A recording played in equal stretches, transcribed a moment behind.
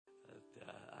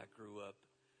up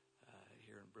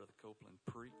hearing Brother Copeland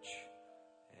preach,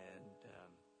 and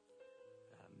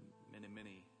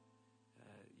many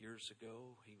years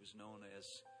ago, he was known as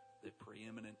the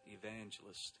preeminent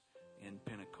evangelist in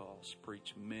Pentecost,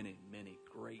 preached many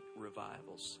great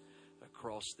revivals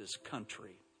across this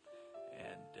country.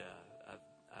 And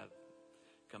I've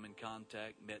come in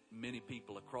contact, met many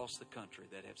people across the country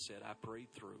that have said, I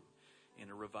prayed through in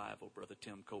a revival Brother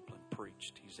Tim Copeland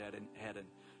preached. He's had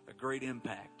a great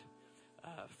impact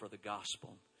for the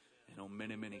gospel and on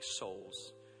many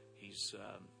souls. He's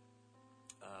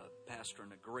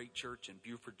pastoring a great church in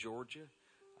Beaufort, Georgia.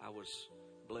 I was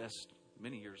blessed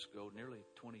many years ago, nearly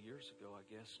 20 years ago, I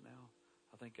guess now.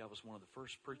 I think I was one of the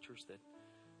first preachers that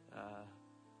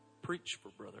preached for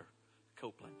Brother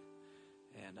Copeland.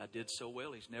 And I did so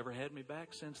well, he's never had me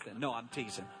back since then. No, I'm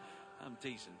teasing.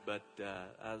 But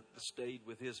I stayed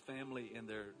with his family in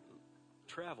their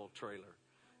travel trailer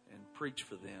and preached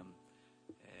for them.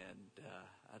 And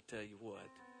I tell you what,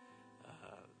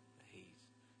 he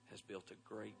has built a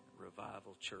great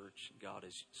revival church. God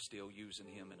is still using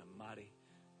him in a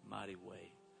mighty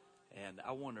way. And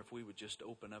I wonder if we would just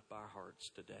open up our hearts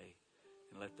today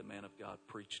and let the man of God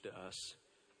preach to us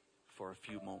for a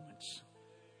few moments.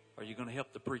 Are you going to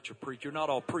help the preacher preach? You're not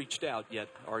all preached out yet,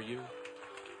 are you?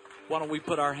 Why don't we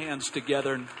put our hands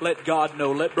together and let God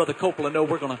know, let Brother Copeland know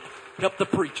we're going to help the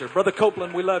preacher. Brother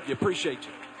Copeland, we love you. Appreciate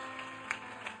you.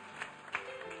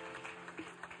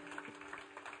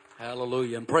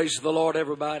 Hallelujah. And praise the Lord,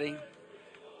 everybody.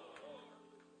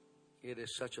 It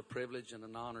is such a privilege and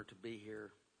an honor to be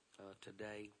here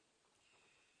today.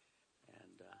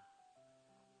 And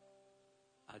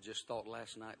I just thought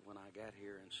last night when I got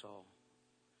here and saw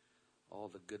all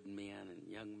the good men and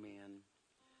young men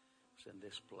in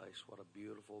this place, what a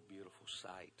beautiful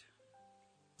sight.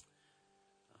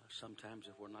 Sometimes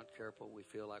if we're not careful, we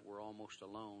feel like we're almost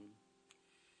alone.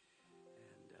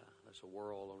 There's a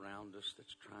world around us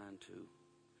that's trying to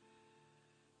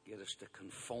get us to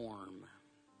conform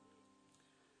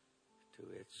to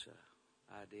its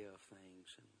idea of things.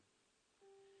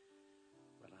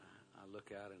 But I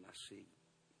look out and I see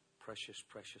precious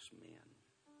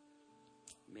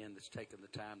men that's taken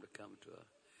the time to come to a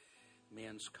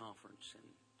men's conference and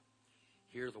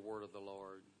hear the word of the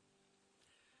Lord.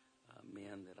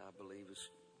 Men that I believe has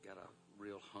got a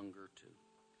real hunger to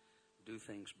do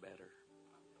things better.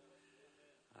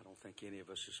 I don't think any of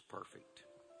us is perfect.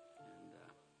 And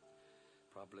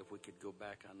probably if we could go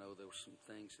back, I know there were some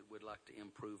things that we'd like to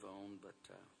improve on, but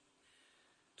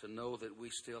to know that we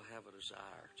still have a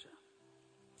desire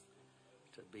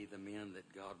to be the men that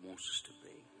God wants us to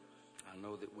be. I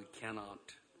know that we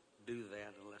cannot do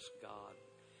that unless God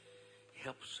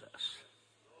helps us.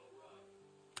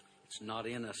 It's not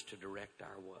in us to direct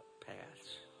our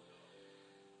paths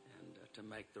and to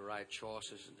make the right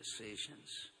choices and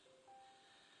decisions.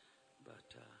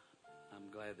 But I'm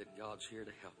glad that God's here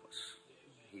to help us.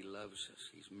 He loves us.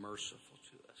 He's merciful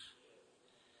to us.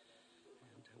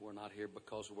 And we're not here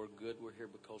because we're good. We're here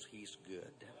because He's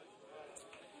good.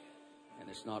 And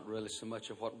it's not really so much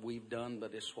of what we've done,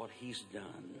 but it's what He's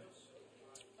done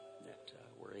that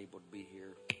we're able to be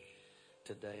here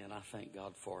today. And I thank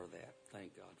God for that.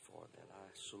 Thank God for that. I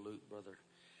salute Brother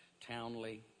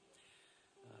Townley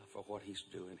for what he's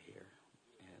doing here.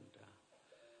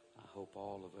 I hope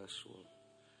all of us will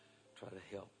try to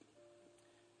help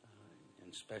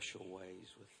in special ways.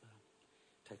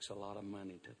 It takes a lot of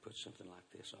money to put something like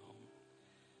this on.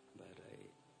 But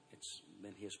it's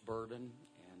been his burden,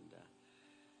 and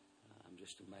I'm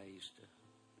just amazed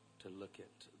to look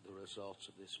at the results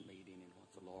of this meeting and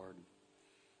what the Lord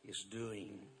is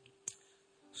doing.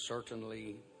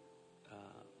 Certainly,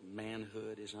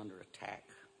 manhood is under attack.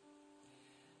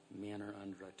 Men are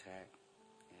under attack.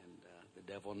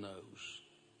 The devil knows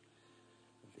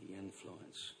the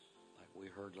influence, like we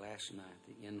heard last night,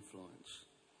 the influence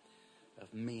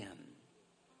of men.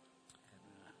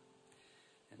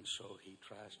 And so he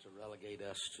tries to relegate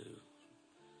us to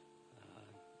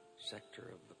a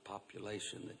sector of the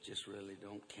population that just really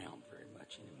don't count very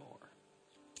much anymore.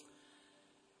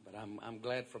 But I'm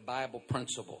glad for Bible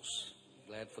principles.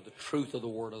 I'm glad for the truth of the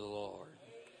word of the Lord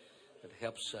that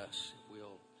helps us if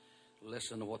we'll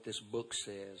listen to what this book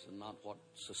says and not what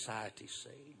society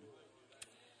says.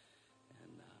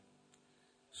 And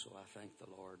so I thank the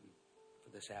Lord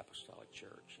for this apostolic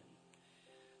church. And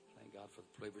thank God for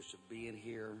the privilege of being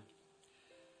here.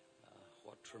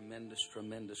 What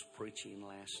tremendous preaching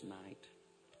last night.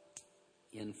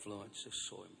 Influence is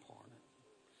so important.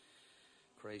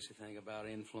 Crazy thing about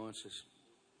influence is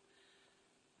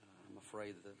I'm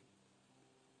afraid that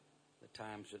The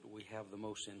times that we have the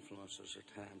most influences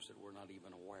are times that we're not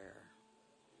even aware.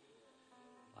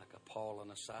 Like a Paul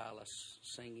and a Silas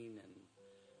singing and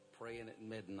praying at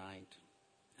midnight,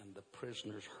 and the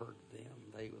prisoners heard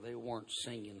them. They weren't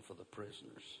singing for the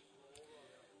prisoners.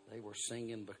 They were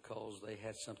singing because they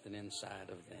had something inside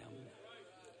of them.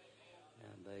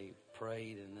 And they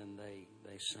prayed and then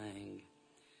they sang.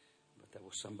 But there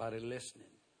was somebody listening.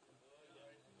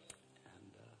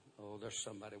 And, there's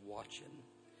somebody watching.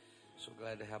 So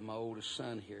glad to have my oldest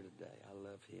son here today. I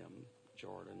love him,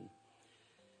 Jordan.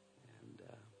 And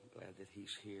glad that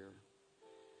he's here.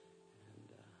 And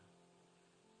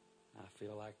I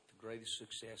feel like the greatest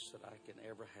success that I can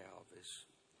ever have is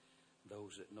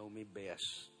those that know me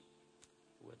best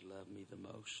would love me the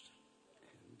most.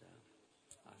 And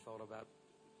I thought about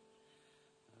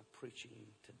preaching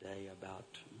today about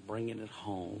bringing it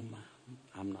home.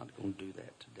 I'm not going to do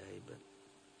that today, but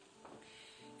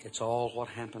it's all what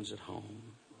happens at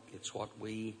home. It's what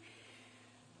we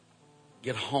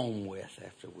get home with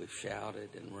after we've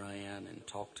shouted and ran and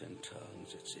talked in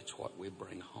tongues. It's what we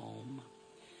bring home.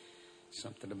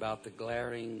 Something about the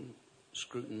glaring,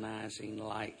 scrutinizing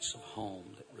lights of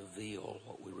home that reveal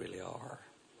what we really are.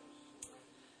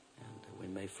 And we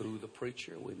may fool the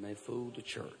preacher, we may fool the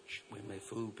church, we may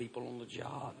fool people on the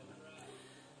job,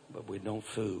 but we don't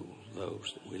fool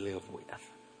those that we live with.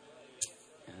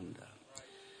 And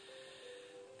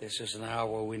this is an hour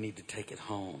where we need to take it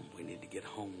home. We need to get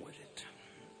home with it.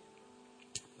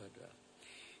 But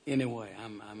anyway,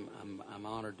 I'm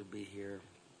honored to be here.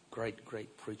 Great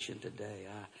preaching today.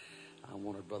 I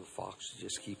wanted Brother Fox to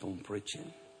just keep on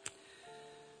preaching.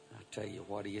 I tell you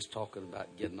what, he is talking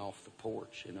about getting off the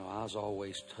porch. You know, I was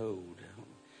always told,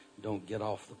 don't get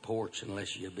off the porch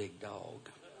unless you're a big dog.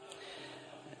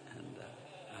 And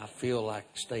I feel like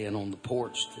staying on the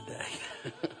porch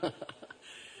today.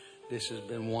 This has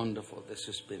been wonderful. This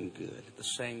has been good. At the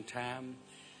same time,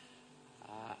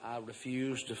 I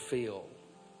refuse to feel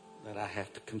that I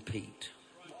have to compete.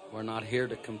 We're not here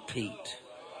to compete.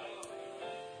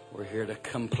 We're here to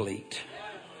complete.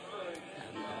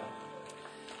 And,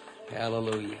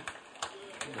 hallelujah.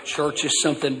 The church is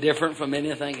something different from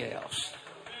anything else.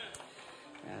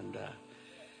 And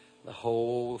the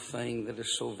whole thing that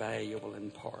is so valuable and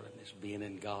important is being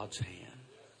in God's hand.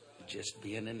 Just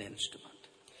being an instrument.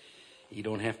 You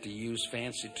don't have to use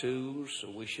fancy tools,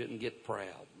 so we shouldn't get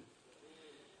proud.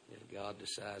 If God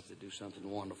decides to do something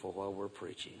wonderful while we're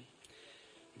preaching,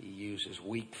 He uses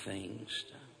weak things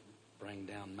to bring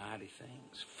down mighty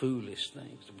things, foolish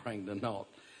things to bring to naught,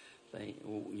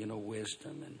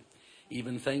 wisdom, and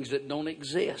even things that don't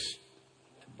exist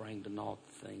to bring to naught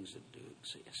things that do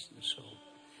exist. And so,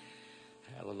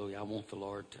 hallelujah, I want the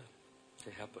Lord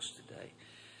to help us today.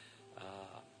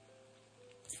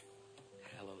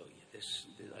 Hallelujah.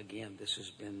 This has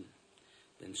been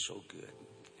so good.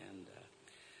 And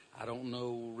I don't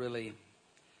know really,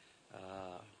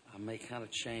 I may kind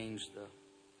of change the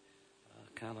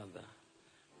kind of the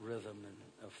rhythm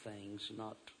of things,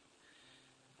 not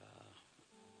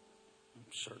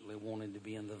certainly wanting to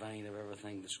be in the vein of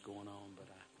everything that's going on, but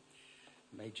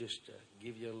I may just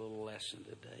give you a little lesson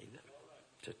today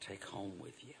to take home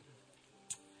with you.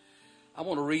 I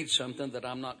want to read something that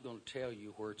I'm not going to tell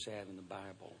you where it's at in the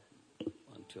Bible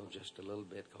until just a little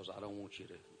bit, because I don't want you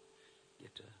to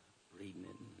get to reading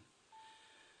it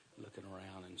and looking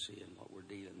around and seeing what we're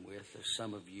dealing with. There's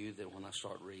some of you that when I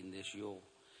start reading this, you'll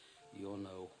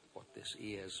know what this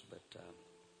is. But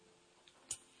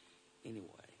anyway.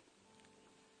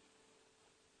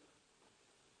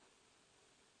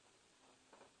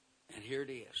 And here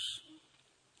it is.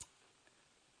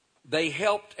 They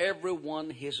helped everyone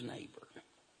his neighbor.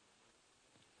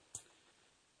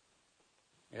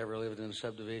 Ever lived in a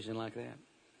subdivision like that?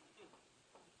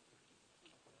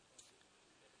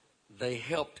 They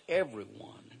helped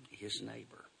everyone his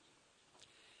neighbor.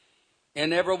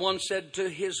 And everyone said to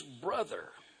his brother,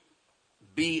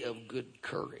 be of good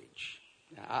courage.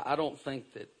 Now, I don't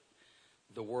think that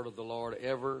the word of the Lord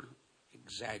ever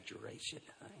exaggerates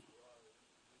anything.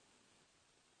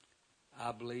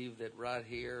 I believe that right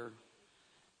here,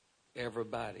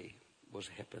 everybody was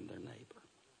helping their neighbor.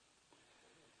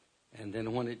 And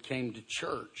then when it came to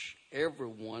church,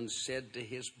 everyone said to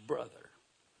his brother,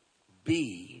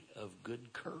 be of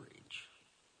good courage.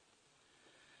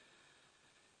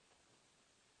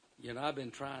 You know, I've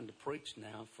been trying to preach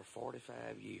now for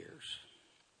 45 years.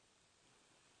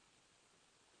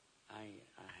 I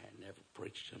had never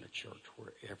preached in a church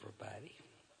where everybody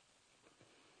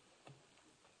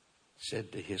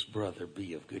said to his brother,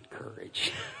 be of good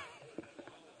courage.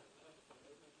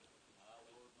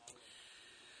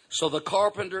 So the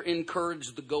carpenter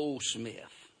encouraged the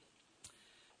goldsmith,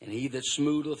 and he that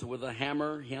smootheth with a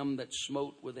hammer, him that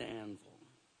smote with the anvil,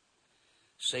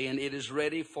 saying, It is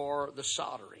ready for the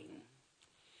soldering.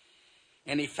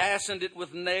 And he fastened it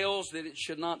with nails, that it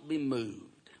should not be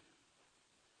moved.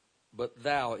 But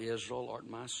thou, Israel, art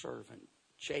my servant,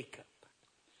 Jacob,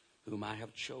 whom I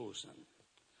have chosen,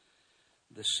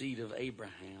 the seed of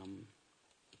Abraham,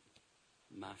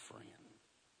 my friend.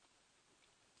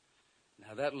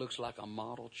 Now that looks like a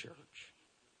model church.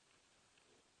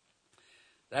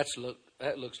 That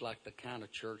looks like the kind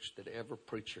of church that every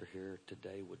preacher here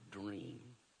today would dream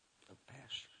of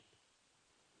pastoring.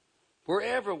 Where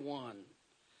everyone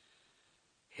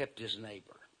helped his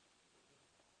neighbor.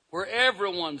 Where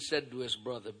everyone said to his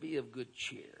brother, be of good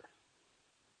cheer.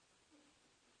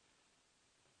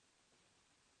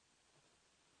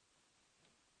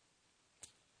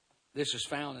 This is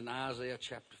found in Isaiah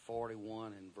chapter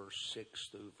 41 and verse 6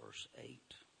 through verse 8.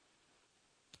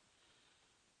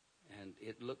 And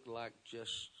it looked like,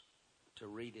 just to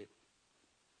read it,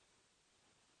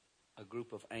 a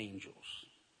group of angels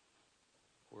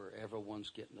where everyone's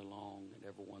getting along and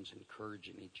everyone's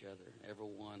encouraging each other. And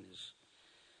everyone is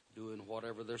doing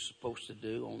whatever they're supposed to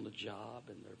do on the job,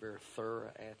 and they're very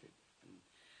thorough at it. And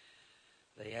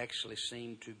they actually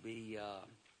seem to be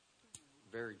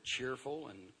very cheerful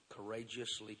and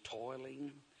courageously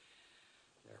toiling.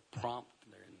 They're prompt,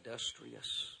 they're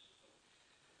industrious.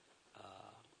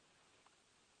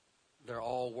 They're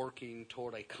all working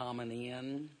toward a common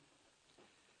end.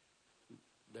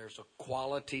 There's a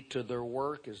quality to their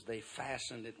work as they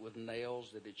fastened it with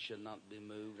nails that it should not be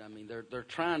moved. I mean, they're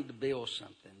trying to build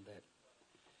something that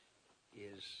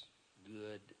is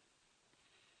good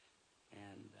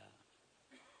and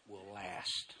will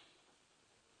last.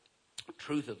 The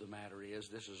truth of the matter is,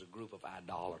 this is a group of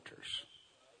idolaters.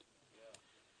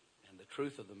 And the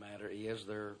truth of the matter is,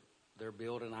 they're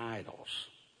building idols.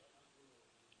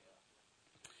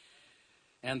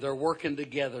 And they're working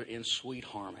together in sweet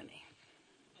harmony.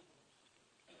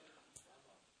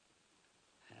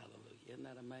 Hallelujah. Isn't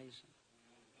that amazing?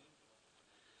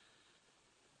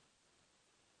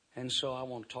 And so I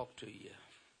want to talk to you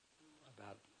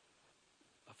about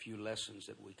a few lessons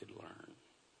that we could learn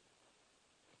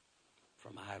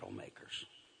from idol makers.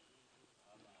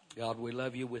 God, we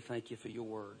love you. We thank you for your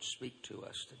word. Speak to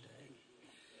us today.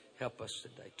 Help us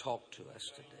today. Talk to us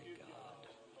today, God.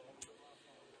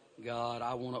 God,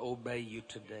 I want to obey you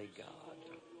today, God.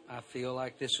 I feel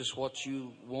like this is what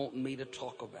you want me to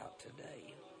talk about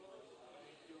today.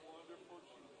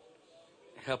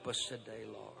 Help us today,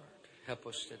 Lord. Help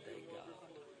us today, God.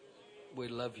 We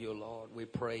love you, Lord. We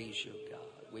praise you,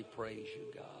 God. We praise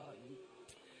you, God.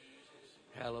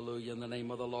 Hallelujah. In the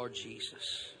name of the Lord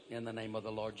Jesus. In the name of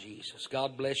the Lord Jesus.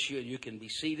 God bless you. You can be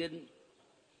seated.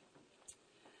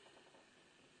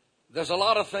 There's a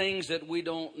lot of things that we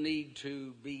don't need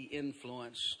to be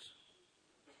influenced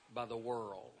by the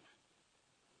world.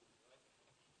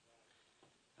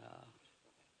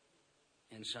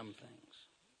 In some things.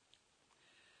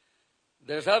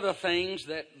 There's other things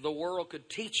that the world could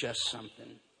teach us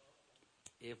something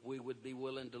if we would be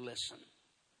willing to listen.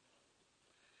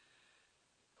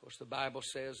 Of course, the Bible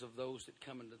says of those that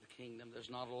come into the kingdom, there's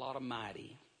not a lot of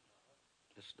mighty.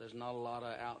 There's not a lot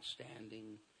of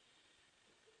outstanding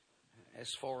as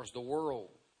far as the world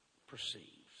perceives.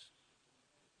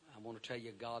 I want to tell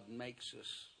you, God makes us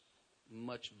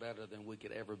much better than we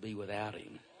could ever be without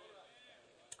Him.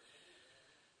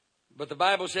 But the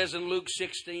Bible says in Luke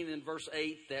 16 and verse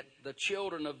 8 that the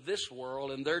children of this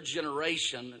world and their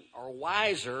generation are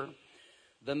wiser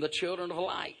than the children of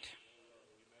light.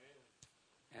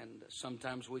 And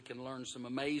sometimes we can learn some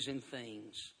amazing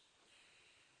things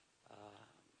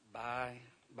by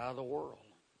the world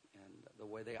and the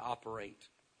way they operate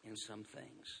in some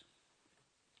things.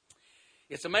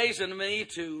 It's amazing to me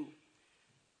to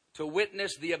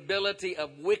witness the ability of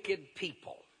wicked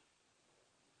people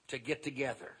to get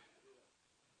together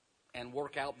and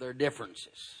work out their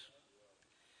differences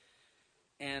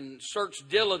and search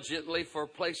diligently for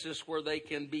places where they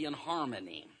can be in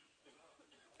harmony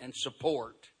and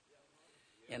support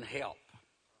and help.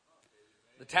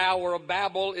 The Tower of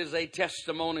Babel is a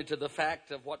testimony to the fact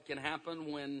of what can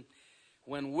happen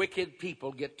when wicked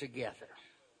people get together.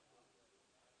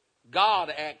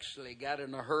 God actually got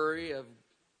in a hurry of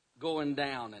going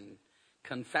down and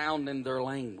confounding their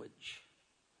language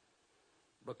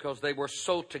because they were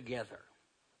so together.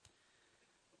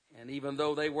 And even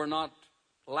though they were not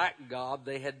like God,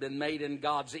 they had been made in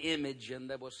God's image, and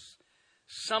there was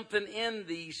something in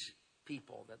these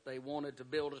people that they wanted to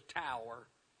build a tower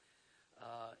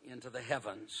into the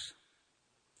heavens.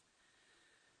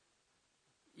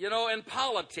 You know, in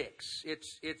politics,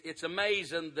 it's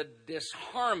amazing the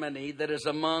disharmony that is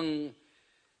among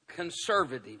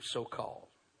conservative so-called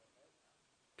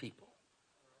people.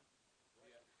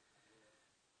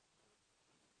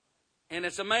 And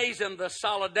it's amazing the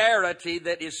solidarity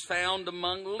that is found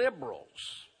among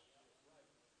liberals.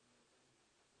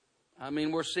 I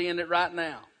mean, we're seeing it right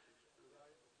now.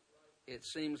 It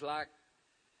seems like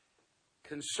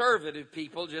conservative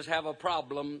people just have a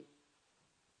problem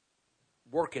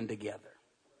working together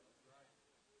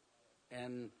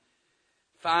and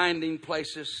finding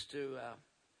places to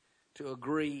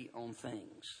agree on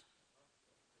things.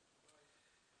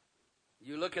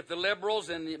 You look at the liberals,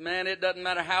 and man, it doesn't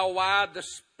matter how wide the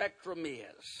spectrum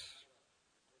is.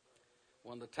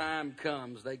 When the time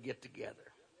comes, they get together.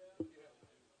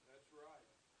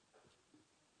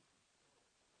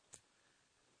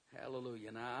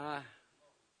 Hallelujah. Now,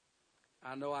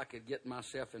 I know I could get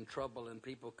myself in trouble and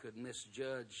people could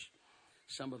misjudge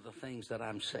some of the things that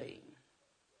I'm saying.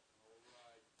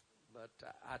 But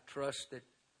I trust that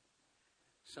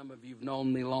some of you have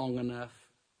known me long enough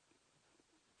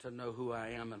to know who I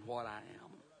am and what I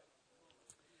am.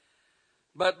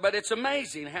 But it's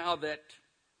amazing how that,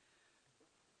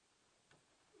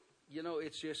 you know,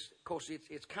 it's just, of course,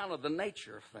 it's kind of the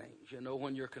nature of things. You know,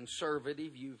 when you're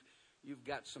conservative, you've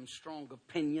got some strong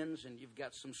opinions and you've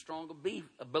got some strong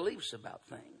beliefs about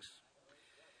things.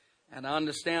 And I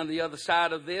understand the other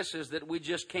side of this is that we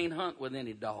just can't hunt with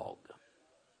any dog.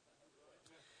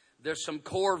 There's some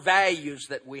core values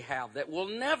that we have that will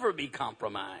never be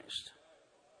compromised.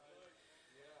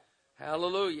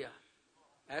 Hallelujah.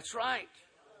 That's right.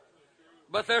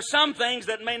 But there's some things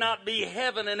that may not be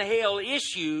heaven and hell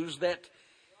issues that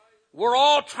we're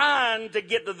all trying to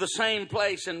get to the same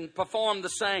place and perform the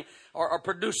same or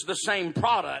produce the same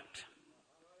product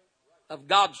of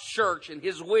God's church and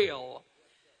His will.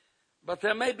 But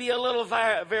there may be a little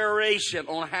variation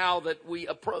on how that we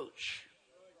approach.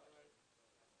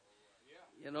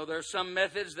 You know, there are some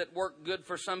methods that work good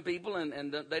for some people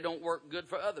and they don't work good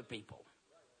for other people.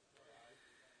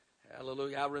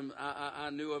 Hallelujah. I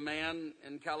knew a man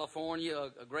in California,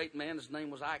 a great man. His name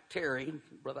was Ike Terry,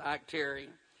 Brother Ike Terry,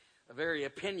 a very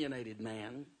opinionated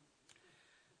man.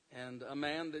 And a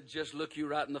man that just look you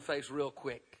right in the face real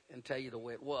quick and tell you the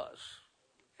way it was.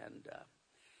 And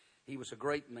he was a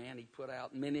great man. He put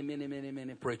out many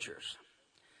preachers.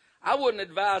 I wouldn't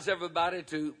advise everybody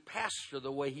to pastor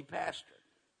the way he pastored.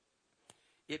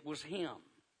 It was him.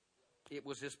 It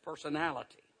was his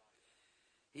personality.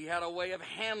 He had a way of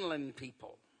handling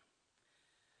people.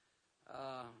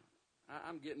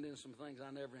 I'm getting into some things I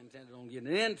never intended on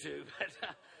getting into,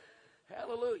 but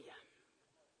hallelujah.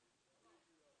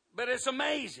 But it's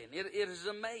amazing. It is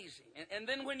amazing. And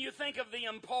then when you think of the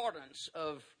importance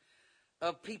of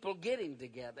people getting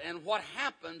together and what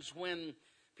happens when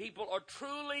people are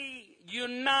truly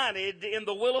united in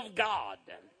the will of God,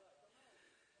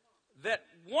 that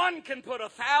one can put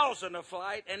 1,000 to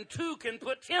flight and two can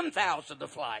put 10,000 to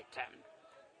flight.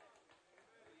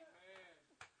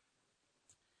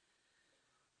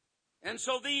 And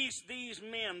so these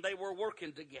men, they were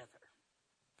working together.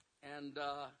 And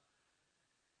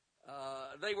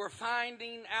they were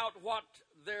finding out what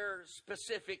their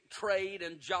specific trade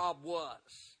and job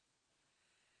was.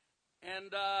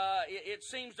 And it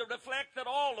seems to reflect that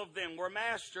all of them were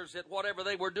masters at whatever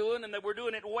they were doing, and they were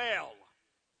doing it well.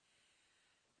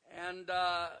 And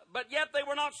but yet they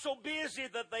were not so busy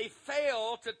that they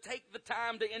failed to take the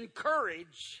time to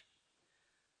encourage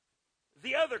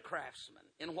the other craftsmen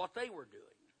in what they were doing.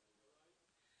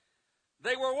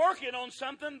 They were working on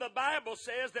something the Bible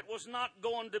says that was not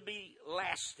going to be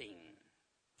lasting.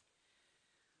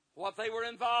 What they were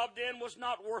involved in was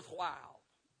not worthwhile.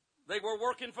 They were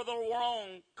working for the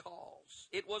wrong cause.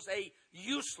 It was a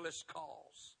useless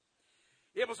cause.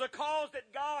 It was a cause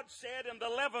that God said in the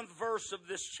 11th verse of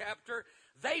this chapter,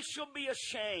 they shall be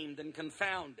ashamed and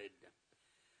confounded.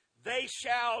 They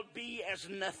shall be as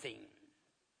nothing.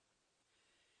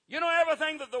 You know,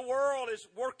 everything that the world is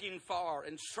working for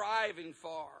and striving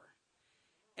for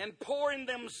and pouring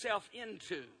themselves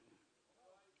into,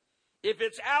 if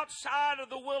it's outside of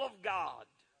the will of God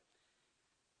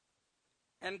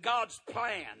and God's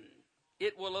plan,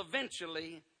 it will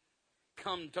eventually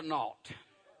come to naught.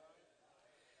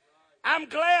 I'm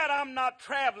glad I'm not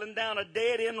traveling down a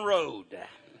dead-end road.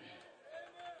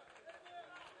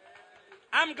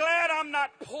 I'm glad I'm not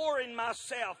pouring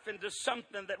myself into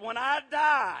something that when I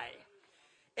die,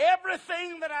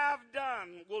 everything that I've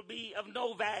done will be of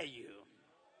no value.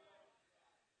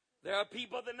 There are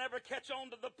people that never catch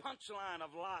on to the punchline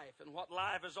of life and what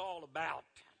life is all about.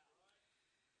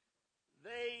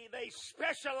 They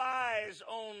specialize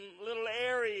on little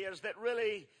areas that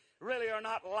really are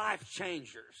not life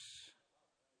changers.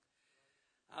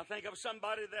 I think of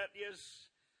somebody that is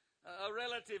a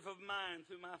relative of mine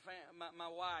through my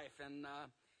wife, and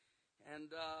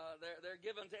they're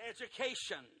given to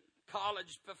education,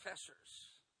 college professors.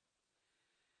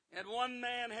 And one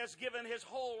man has given his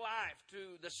whole life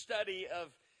to the study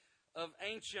of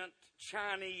ancient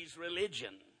Chinese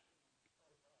religion.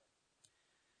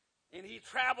 And he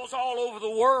travels all over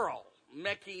the world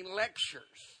making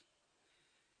lectures.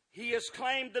 He is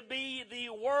claimed to be the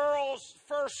world's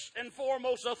first and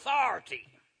foremost authority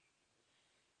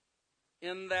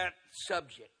in that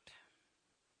subject.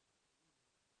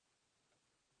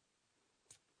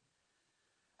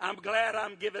 I'm glad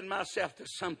I'm giving myself to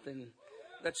something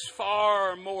that's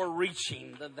far more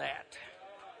reaching than that.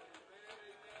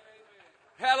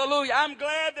 Hallelujah. I'm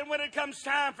glad that when it comes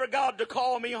time for God to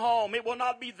call me home, it will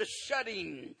not be the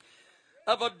shutting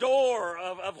of a door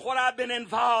of what I've been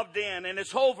involved in and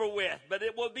it's over with, but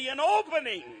it will be an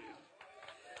opening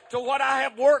to what I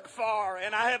have worked for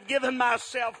and I have given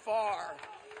myself for,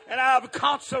 and I have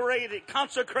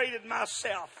consecrated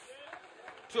myself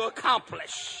to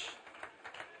accomplish.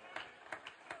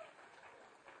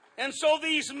 And so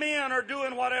these men are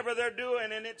doing whatever they're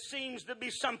doing, and it seems to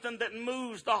be something that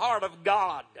moves the heart of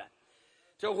God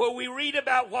to where we read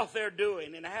about what they're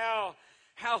doing and how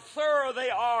thorough they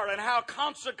are and how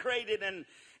consecrated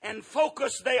and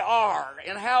focused they are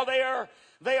and how they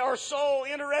are so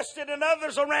interested in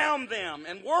others around them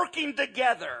and working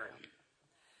together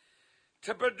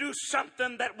to produce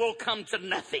something that will come to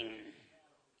nothing.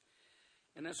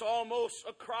 And it's almost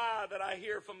a cry that I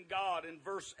hear from God in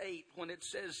verse 8 when it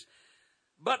says,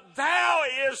 "But thou,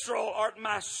 Israel, art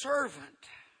my servant,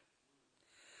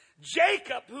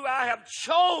 Jacob, who I have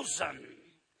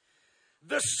chosen,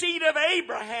 the seed of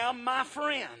Abraham, my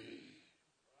friend."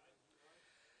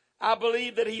 I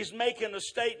believe that he's making a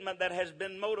statement that has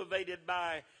been motivated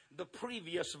by the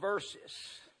previous verses.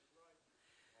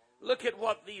 Look at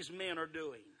what these men are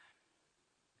doing.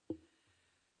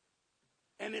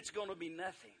 And it's going to be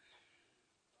nothing.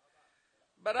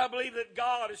 But I believe that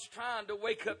God is trying to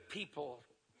wake up people,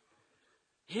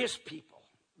 his people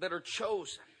that are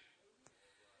chosen,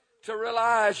 to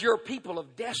realize you're people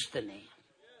of destiny.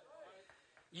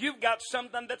 You've got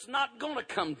something that's not going to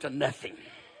come to nothing.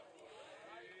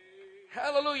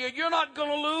 Hallelujah. You're not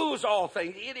going to lose all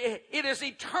things. It is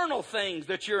eternal things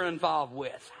that you're involved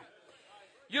with.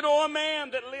 You know, a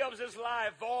man that lives his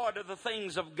life void of the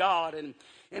things of God, and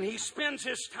he spends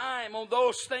his time on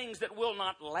those things that will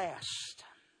not last.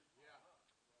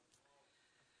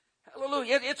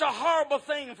 Hallelujah. It's a horrible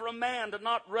thing for a man to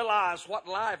not realize what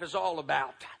life is all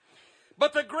about.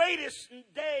 But the greatest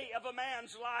day of a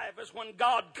man's life is when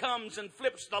God comes and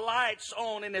flips the lights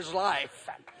on in his life.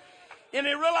 And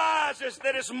he realizes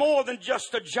that it's more than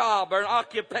just a job or an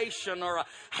occupation or a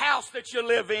house that you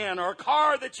live in or a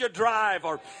car that you drive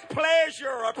or pleasure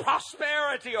or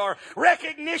prosperity or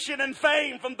recognition and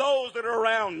fame from those that are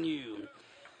around you.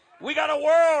 We got a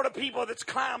world of people that's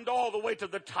climbed all the way to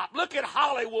the top. Look at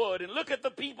Hollywood and look at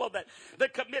the people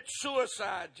that commit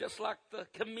suicide, just like the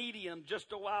comedian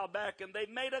just a while back, and they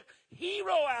made a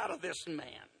hero out of this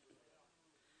man.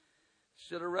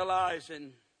 Instead of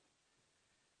realizing,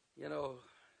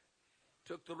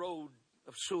 took the road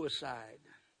of suicide,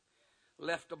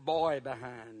 left a boy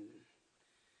behind,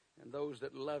 and those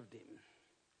that loved him,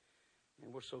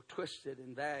 and were so twisted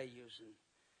in values, and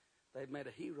they've made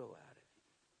a hero out of him.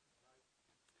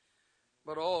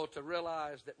 But to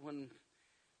realize that when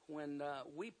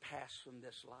we pass from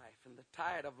this life, and the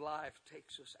tide of life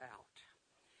takes us out,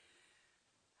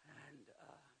 and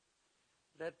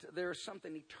that there is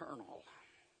something eternal.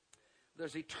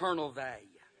 There's eternal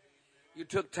value. You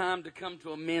took time to come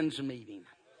to a men's meeting.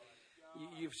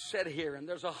 You've sat here and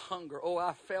there's a hunger. Oh,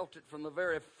 I felt it from the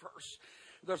very first.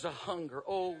 There's a hunger.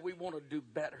 Oh, we want to do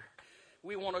better.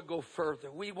 We want to go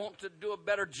further. We want to do a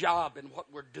better job in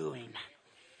what we're doing.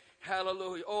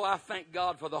 Hallelujah. Oh, I thank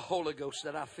God for the Holy Ghost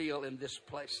that I feel in this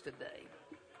place today.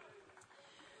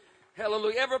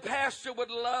 Hallelujah. Every pastor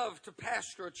would love to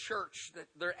pastor a church that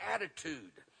their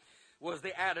attitude was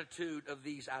the attitude of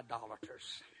these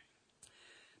idolaters.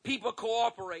 People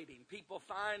cooperating, people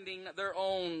finding their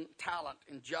own talent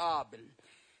and job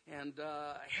and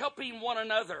helping one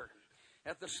another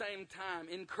at the same time,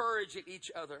 encouraging each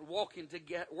other, working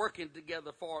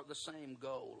together for the same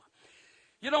goal.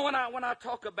 You know, when I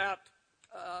talk about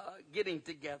getting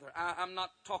together, I'm not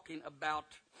talking about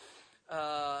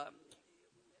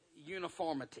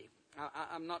uniformity.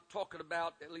 I'm not talking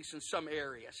about, at least in some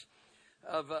areas,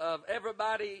 of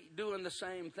everybody doing the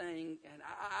same thing. And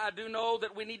I do know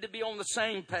that we need to be on the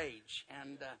same page.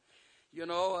 And,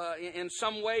 in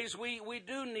some ways we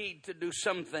do need to do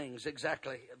some things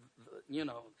exactly,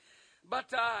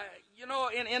 But,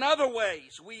 in other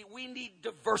ways, we need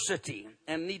diversity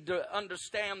and need to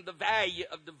understand the value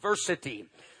of diversity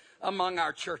among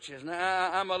our churches.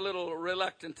 Now, I'm a little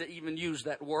reluctant to even use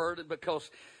that word because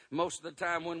most of the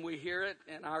time when we hear it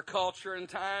in our culture and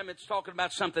time, it's talking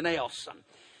about something else.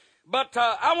 But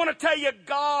I want to tell you,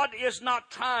 God is not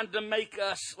trying to make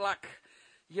us like,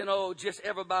 just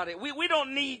everybody. We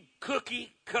don't need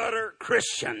cookie cutter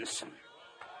Christians.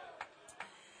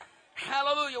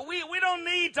 Hallelujah. We don't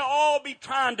need to all be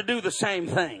trying to do the same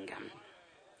thing.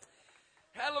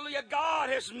 Hallelujah. God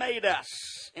has made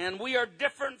us, and we are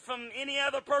different from any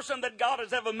other person that God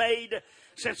has ever made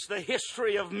since the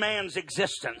history of man's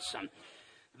existence.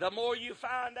 The more you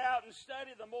find out and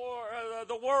study, the more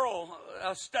the world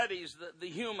studies the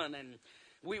human, and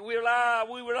we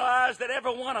realize that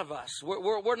every one of us,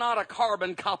 we're not a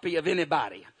carbon copy of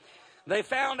anybody. They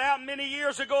found out many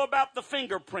years ago about the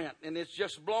fingerprint, and it's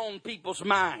just blown people's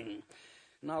mind.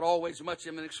 Not always much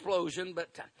of an explosion,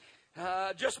 but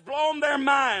just blown their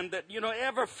mind that,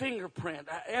 every fingerprint,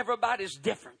 everybody's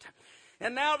different.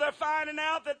 And now they're finding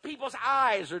out that people's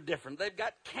eyes are different. They've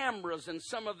got cameras in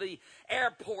some of the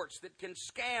airports that can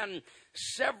scan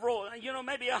several,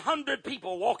 maybe 100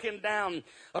 people walking down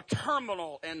a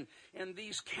terminal. And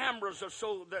these cameras are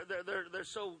so, they're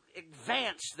so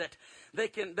advanced that they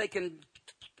can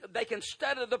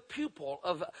study the pupil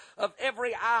of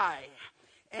every eye.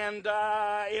 And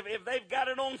if they've got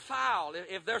it on file,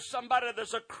 if there's somebody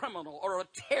that's a criminal or a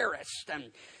terrorist,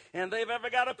 and they've ever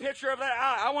got a picture of their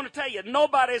eye, I want to tell you,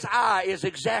 nobody's eye is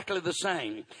exactly the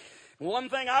same. One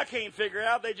thing I can't figure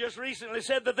out, they just recently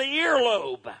said that the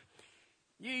earlobe,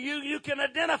 you can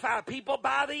identify people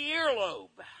by the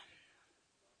earlobe.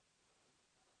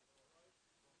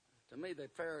 To me, they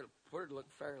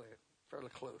look fairly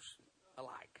close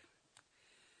alike.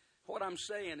 What I'm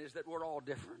saying is that we're all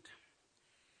different.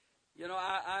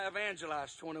 I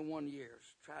evangelized 21 years,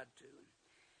 tried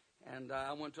to. And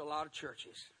I went to a lot of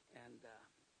churches. And,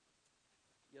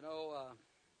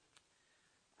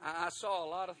 I saw a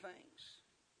lot of things.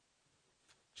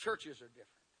 Churches are different.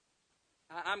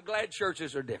 I'm glad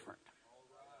churches are different.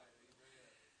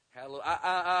 Hallelujah.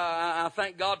 I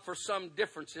thank God for some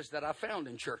differences that I found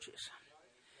in churches.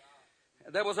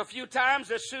 There was a few times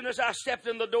as soon as I stepped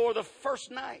in the door the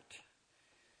first night.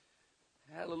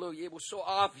 Hallelujah. It was so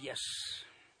obvious.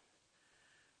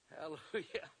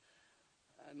 Hallelujah.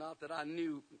 Not that I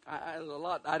knew. There's a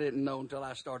lot I didn't know until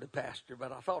I started pastor,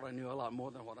 but I thought I knew a lot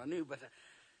more than what I knew. But,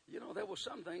 there were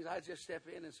some things I just step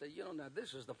in and say, now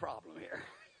this is the problem here.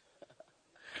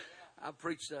 I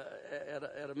preached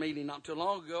at a meeting not too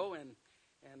long ago, and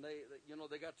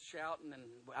they got to shouting, and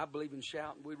I believe in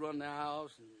shouting. We run the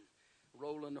aisles and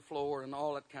rolling the floor and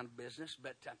all that kind of business.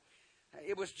 But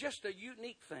it was just a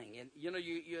unique thing. And, you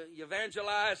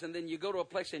evangelize, and then you go to a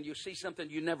place and you see something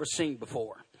you've never seen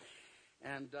before.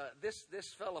 And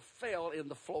this fella fell in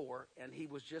the floor, and he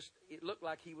was it looked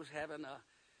like he was having a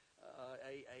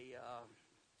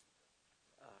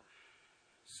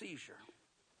seizure.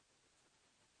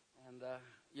 And,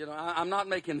 I'm not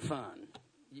making fun.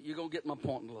 You're going to get my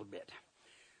point in a little bit.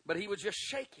 But he was just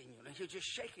shaking, he was just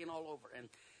shaking all over. And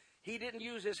he didn't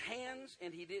use his hands,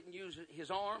 and he didn't use his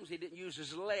arms, he didn't use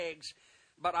his legs.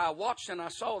 But I watched and I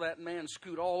saw that man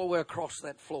scoot all the way across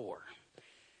that floor.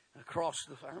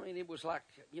 It was like,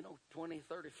 20,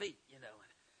 30 feet,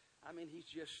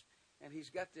 he's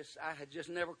got this, I had just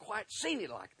never quite seen it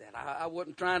like that. I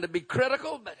wasn't trying to be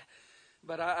critical, but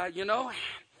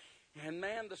and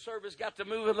man, the service got to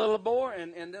move a little more,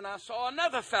 and then I saw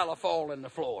another fella fall in the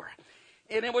floor.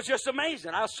 And it was just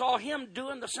amazing. I saw him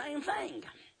doing the same thing.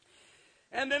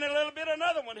 And then a little bit,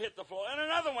 another one hit the floor, and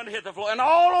another one hit the floor, and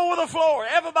all over the floor,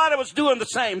 everybody was doing the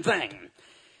same thing.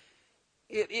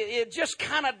 It just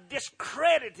kind of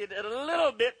discredited it a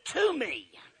little bit to me.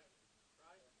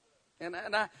 And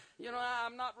I,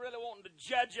 I'm not really wanting to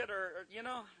judge it or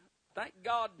thank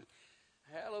God.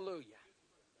 Hallelujah.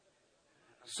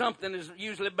 Something is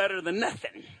usually better than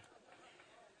nothing.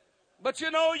 But you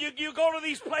go to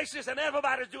these places and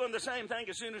everybody's doing the same thing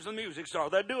as soon as the music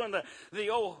starts. They're doing the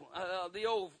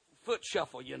old foot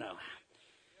shuffle, and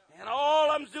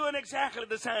all of them's doing exactly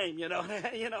the same,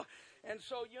 And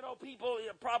so, people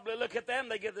probably look at them,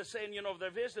 they get the saying, if they're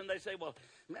visiting, they say, well,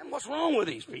 man, what's wrong with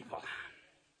these people?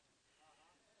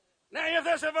 Now, if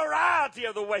there's a variety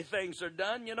of the way things are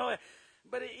done,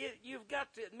 but you've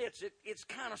got to admit it's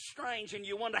kind of strange, and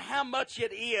you wonder how much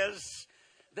it is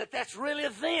that's really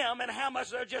them, and how much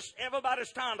they're just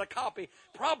everybody's trying to copy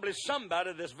probably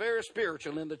somebody that's very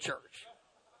spiritual in the church.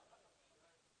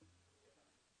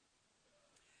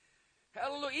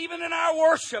 Hallelujah. Even in our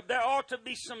worship, there ought to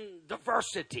be some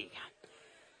diversity.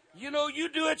 You know, you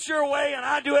do it your way and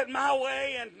I do it my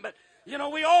way, but you know,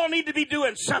 we all need to be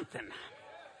doing something.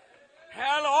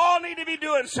 All need to be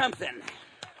doing something.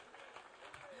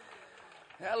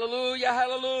 Hallelujah,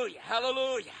 hallelujah,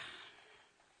 hallelujah.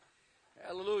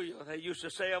 Hallelujah. They used to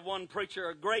say of one preacher,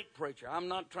 a great preacher. I'm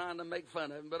not trying to make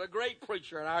fun of him, but a great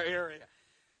preacher in our area.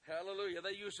 Hallelujah.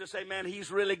 They used to say, man,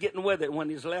 he's really getting with it when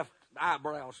his left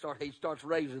eyebrow starts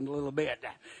raising a little bit.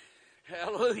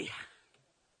 Hallelujah.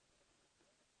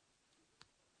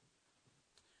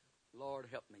 Lord,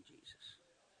 help me, Jesus.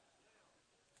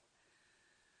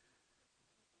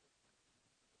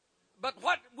 But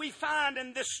what we find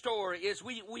in this story is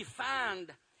we find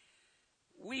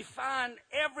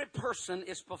every person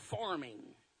is performing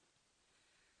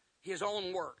his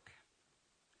own work.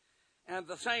 And at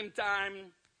the same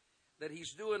time that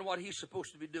he's doing what he's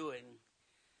supposed to be doing,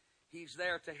 he's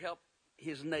there to help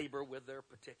his neighbor with their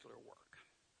particular work.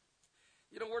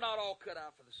 You know, we're not all cut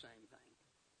out for the same thing.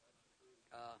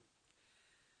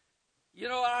 You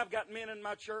know, I've got men in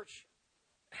my church.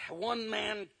 One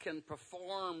man can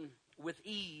perform with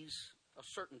ease a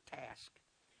certain task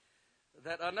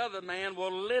that another man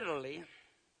will literally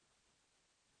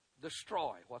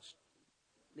destroy what's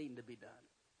needing to be done.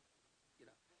 You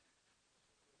know,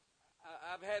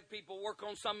 I've had people work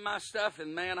on some of my stuff,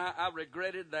 and man, I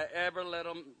regretted that I ever let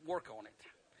them work on it.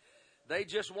 They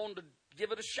just wanted to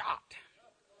give it a shot.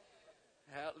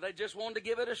 They just wanted to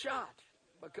give it a shot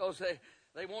because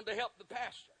they wanted to help the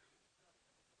pastor.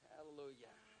 Hallelujah.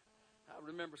 I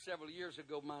remember several years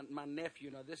ago, my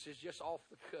nephew, now this is just off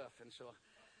the cuff, and so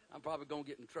I'm probably going to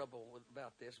get in trouble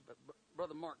about this, but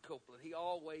Brother Mark Copeland, he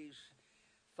always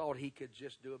thought he could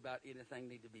just do about anything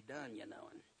need to be done, you know.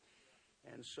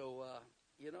 And so,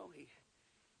 you know, he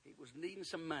was needing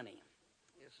some money.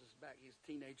 This is back, he was a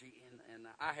teenager, and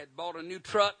I had bought a new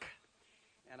truck,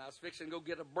 and I was fixing to go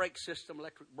get a brake system,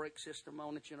 electric brake system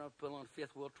on it, you know, put on a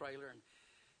fifth wheel trailer,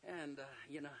 and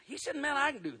you know, he said, man,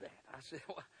 I can do that. I said,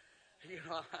 well,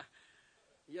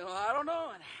 you know, I don't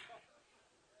know. And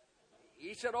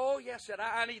he said, oh, yes, said,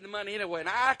 I need the money anyway, and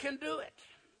I can do it.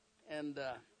 And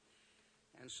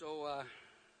so I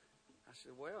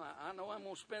said, well, I know I'm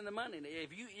going to spend the money.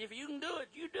 If you can do it,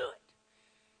 you do it.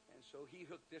 And so he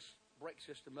hooked this brake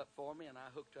system up for me, and I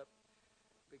hooked up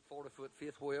a big 40-foot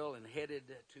fifth wheel and headed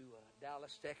to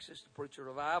Dallas, Texas to preach a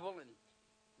revival. And,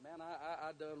 man,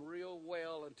 I done real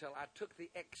well until I took the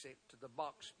exit to the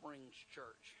Box Springs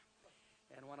Church.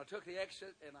 And when I took the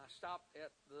exit and I stopped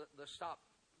at the stop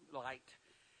light,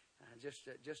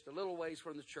 just a little ways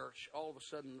from the church, all of a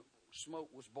sudden smoke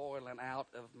was boiling out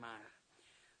of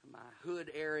my hood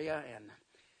area, and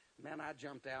man, I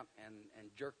jumped out and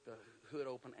jerked the hood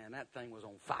open, and that thing was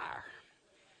on fire.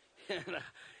 And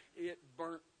it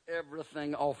burnt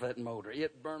everything off that motor.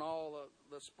 It burnt all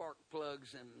the spark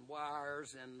plugs and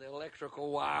wires and the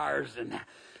electrical wires, and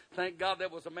thank God there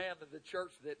was a man at the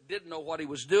church that didn't know what he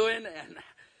was doing,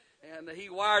 and he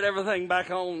wired everything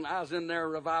back on. I was in their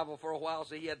revival for a while,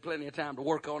 so he had plenty of time to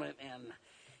work on it, and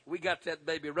we got that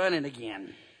baby running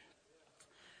again.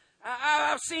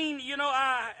 I've seen, you know,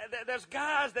 there's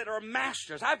guys that are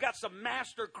masters. I've got some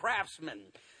master craftsmen.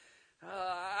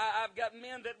 I've got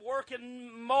men that work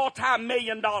in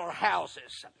multi-million-dollar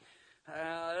houses.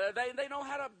 They know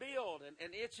how to build,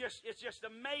 and it's just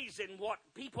amazing what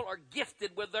people are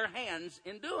gifted with their hands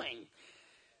in doing.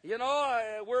 You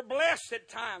know, we're blessed at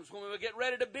times when we get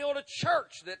ready to build a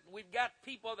church that we've got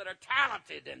people that are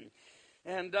talented,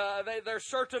 and there's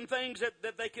certain things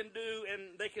that they can do,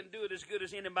 and they can do it as good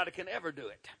as anybody can ever do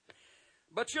it.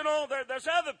 But, you know, there's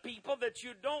other people that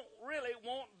you don't really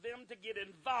want them to get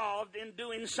involved in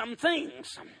doing some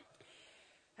things.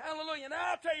 Hallelujah.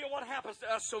 Now, I'll tell you what happens to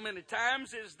us so many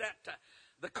times is that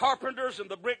the carpenters and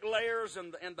the bricklayers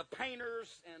and the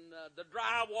painters and the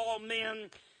drywall men,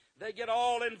 they get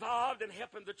all involved in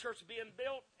helping the church being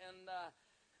built, and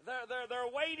they're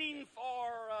waiting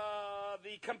for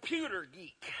the computer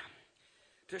geek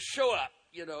to show up.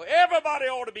 You know, everybody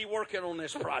ought to be working on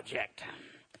this project.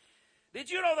 Did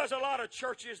you know there's a lot of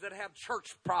churches that have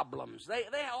church problems? They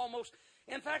almost,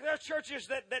 in fact, there are churches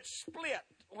that split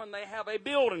when they have a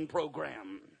building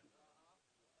program.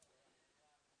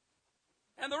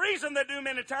 And the reason they do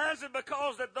many times is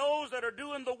because that those that are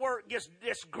doing the work get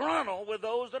disgruntled with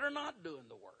those that are not doing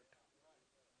the work.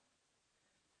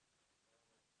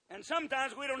 And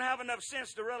sometimes we don't have enough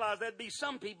sense to realize there'd be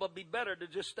some people be better to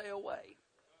just stay away.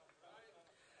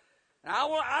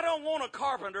 Now, I don't want a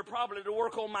carpenter probably to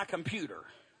work on my computer.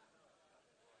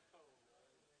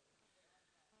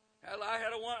 I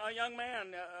had a young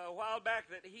man a while back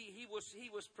that he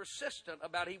was persistent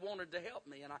about he wanted to help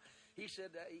me, and he said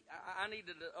I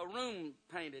needed a room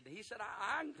painted. He said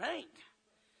I can paint,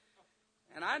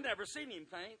 and I'd never seen him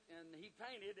paint, and he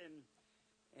painted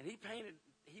and he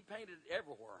painted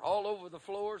everywhere, all over the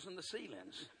floors and the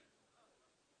ceilings,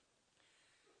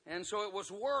 and so it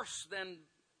was worse than,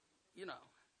 you know.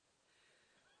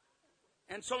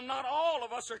 And so not all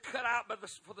of us are cut out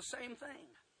for the same thing.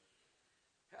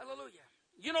 Hallelujah.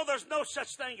 You know, there's no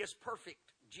such thing as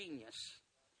perfect genius.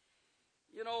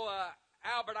 You know,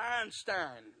 Albert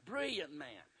Einstein, brilliant man.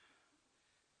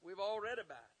 We've all read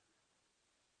about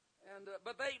it. And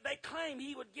but they claim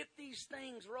he would get these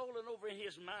things rolling over in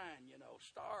his mind, you know,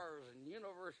 stars and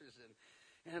universes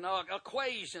and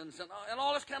equations and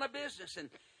all this kind of business. And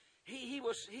he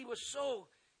was so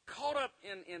caught up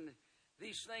in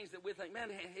these things that we think, man,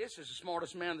 this is the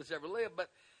smartest man that's ever lived. But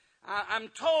I'm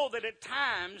told that at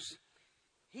times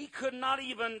he could not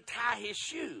even tie his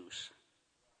shoes.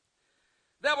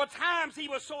 There were times he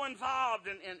was so involved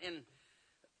in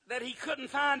that he couldn't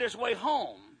find his way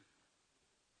home.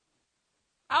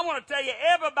 I want to tell you,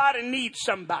 everybody needs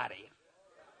somebody.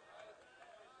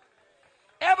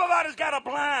 Everybody's got a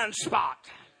blind spot.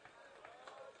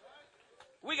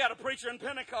 We got a preacher in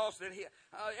Pentecost that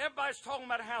everybody's talking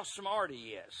about how smart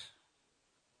he is.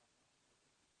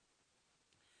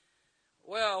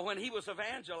 Well, when he was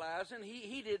evangelizing,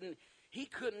 he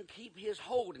couldn't keep his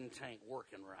holding tank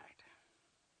working right.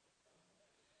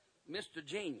 Mr.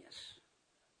 Genius.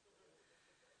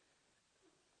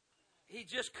 He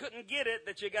just couldn't get it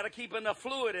that you got to keep enough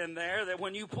fluid in there that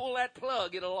when you pull that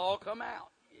plug, it'll all come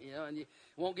out, you know, and you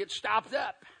won't get stopped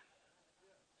up.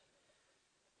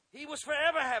 He was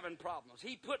forever having problems.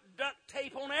 He put duct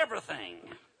tape on everything.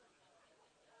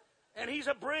 And he's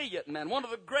a brilliant man, one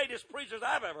of the greatest preachers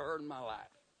I've ever heard in my life.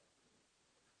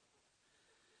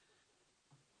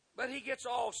 But he gets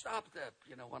all stopped up,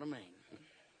 you know what I mean.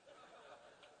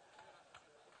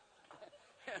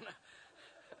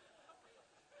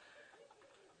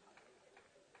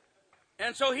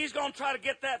 And so he's going to try to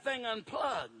get that thing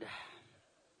unplugged.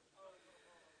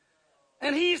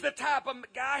 And he's the type of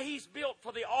guy, he's built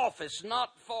for the office,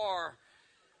 not for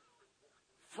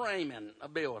framing a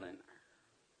building.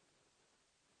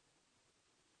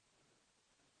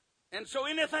 And so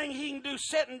anything he can do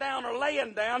sitting down or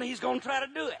laying down, he's going to try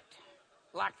to do it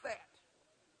like that.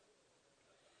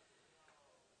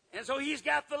 And so he's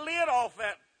got the lid off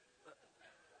that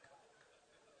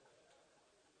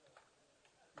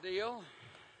deal.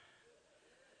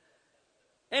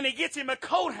 And he gets him a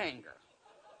coat hanger.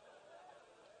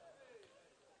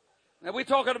 Now we're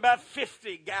talking about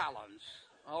 50 gallons,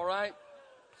 all right?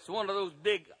 It's one of those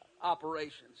big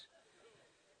operations.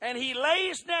 And he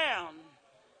lays down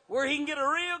where he can get a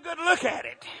real good look at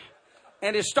it.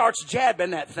 And he starts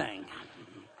jabbing that thing.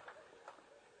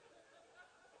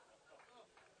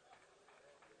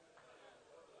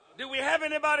 Do we have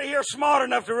anybody here smart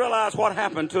enough to realize what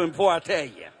happened to him before I tell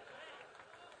you?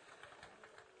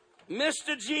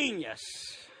 Mr. Genius.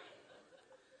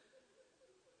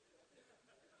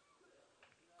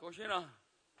 Of course, you know.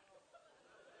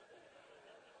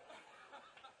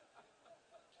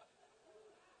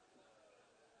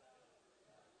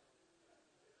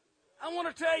 I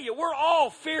want to tell you, we're all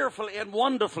fearfully and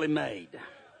wonderfully made.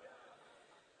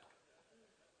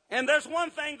 And there's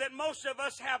one thing that most of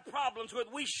us have problems with.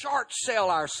 We short sell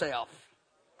ourselves.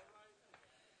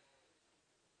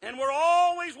 And we're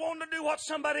always wanting to do what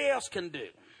somebody else can do.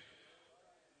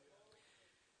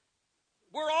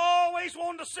 We're always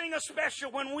wanting to sing a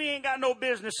special when we ain't got no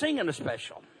business singing a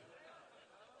special.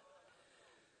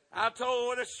 I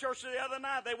told this church the other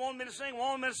night, they wanted me to sing.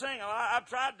 I've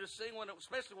tried to sing,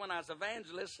 especially when I was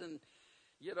evangelist, and,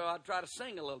 you know, I try to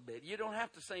sing a little bit. You don't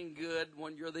have to sing good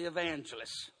when you're the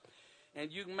evangelist.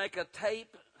 And you can make a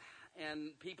tape,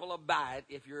 and people will buy it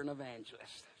if you're an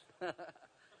evangelist. Hallelujah.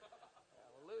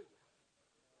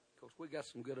 Of course, we got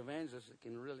some good evangelists that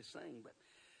can really sing, but,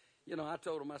 you know, I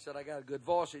told them, I said, I got a good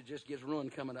voice. It just gets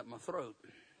ruined coming up my throat.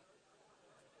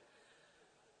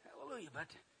 Hallelujah. But,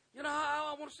 you know,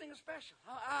 I want to sing a special.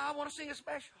 I want to sing a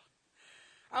special.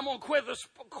 I'm going to quit the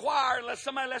choir unless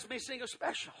somebody lets me sing a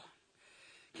special.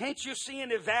 Can't you see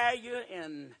any value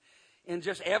in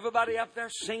just everybody up there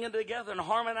singing together and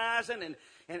harmonizing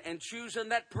and choosing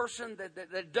that person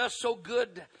that does so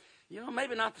good? You know,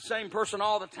 maybe not the same person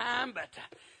all the time, but,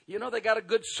 you know, they got a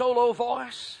good solo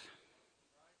voice.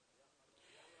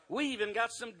 We even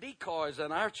got some decoys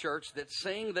in our church that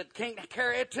sing that can't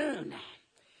carry a tune.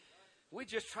 we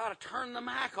just try to turn the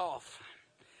mic off.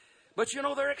 But you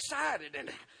know, they're excited, and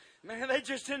man, they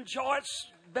just enjoy it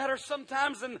better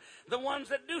sometimes than the ones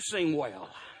that do sing well.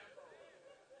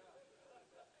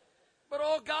 But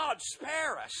oh God,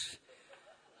 spare us.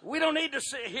 We don't need to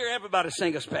hear everybody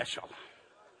sing a special.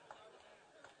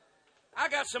 I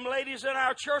got some ladies in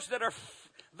our church that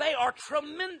they are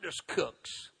tremendous cooks.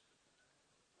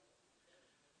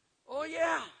 Oh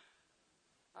yeah,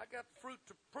 I got fruit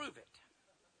to prove it.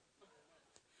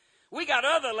 We got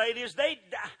other ladies,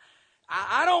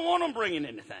 I don't want them bringing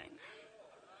anything.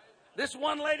 This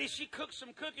one lady, she cooked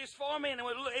some cookies for me, and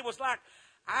it was like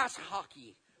ice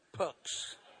hockey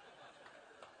pucks.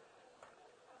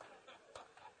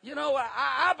 You know,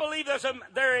 I believe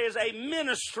there is a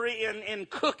ministry in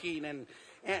cooking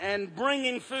and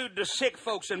bringing food to sick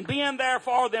folks and being there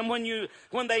for them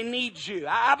when they need you.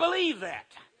 I believe that.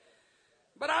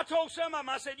 But I told some of them,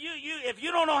 I said, if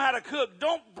you don't know how to cook,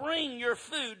 don't bring your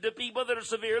food to people that are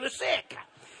severely sick.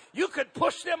 You could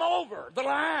push them over the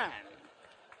line.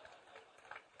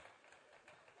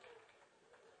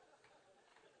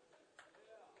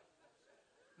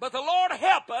 But the Lord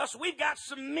help us, we've got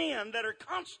some men that are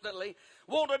constantly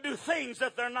want to do things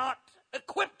that they're not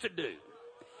equipped to do.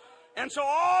 And so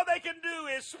all they can do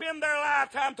is spend their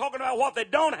lifetime talking about what they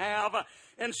don't have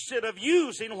instead of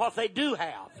using what they do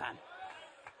have.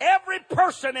 Every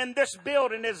person in this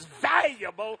building is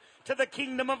valuable to the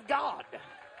kingdom of God.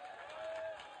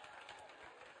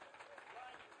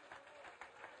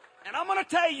 And I'm going to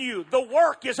tell you, the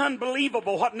work is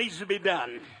unbelievable what needs to be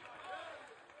done.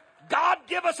 God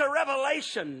give us a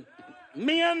revelation,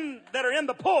 men that are in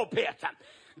the pulpit,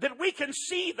 that we can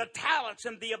see the talents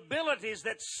and the abilities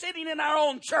that's sitting in our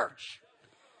own church.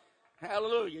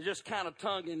 Hallelujah. Just kind of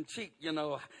tongue in cheek, you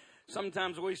know.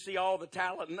 Sometimes we see all the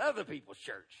talent in other people's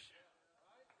church.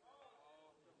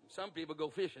 Some people go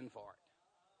fishing for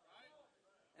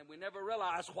it. And we never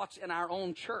realize what's in our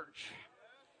own church.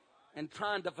 And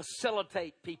trying to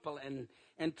facilitate people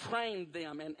and train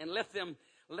them and let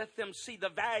them see the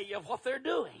value of what they're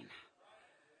doing.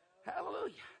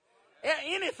 Hallelujah.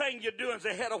 Anything you're doing is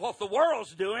ahead of what the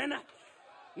world's doing.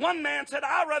 One man said,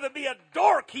 I'd rather be a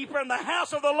doorkeeper in the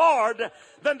house of the Lord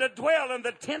than to dwell in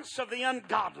the tents of the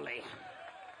ungodly.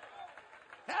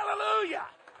 Hallelujah.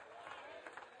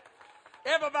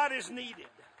 Everybody's needed.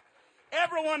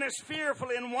 Everyone is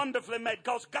fearfully and wonderfully made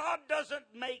because God doesn't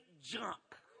make junk.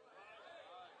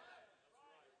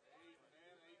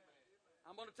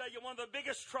 I'm going to tell you one of the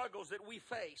biggest struggles that we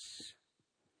face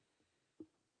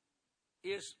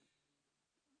is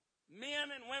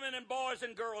men and women and boys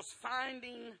and girls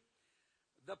finding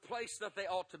the place that they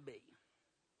ought to be.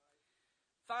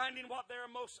 Finding what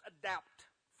they're most adept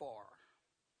for.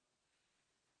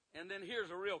 And then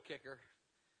here's a real kicker.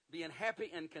 Being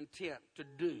happy and content to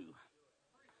do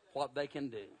what they can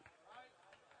do.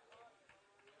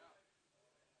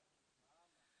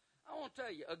 I want to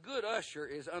tell you, a good usher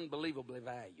is unbelievably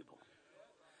valuable.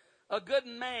 A good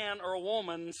man or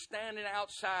woman standing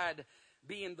outside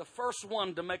being the first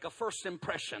one to make a first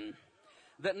impression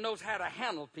that knows how to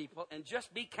handle people and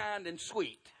just be kind and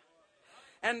sweet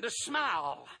and to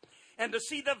smile and to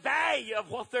see the value of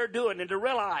what they're doing and to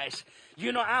realize,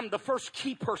 you know, I'm the first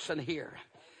key person here.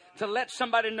 To let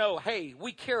somebody know, hey,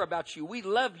 we care about you. We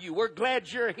love you. We're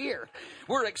glad you're here.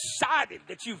 We're excited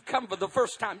that you've come for the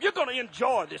first time. You're going to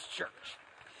enjoy this church.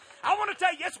 I want to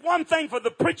tell you, it's one thing for the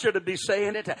preacher to be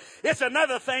saying it. It's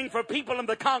another thing for people in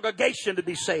the congregation to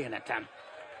be saying it.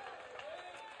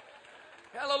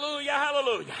 Hallelujah,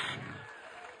 hallelujah.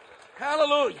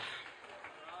 Hallelujah.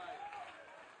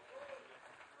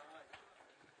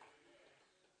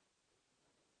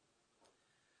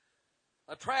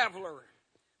 A traveler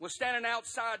was standing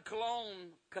outside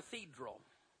Cologne Cathedral,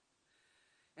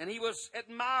 and he was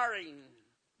admiring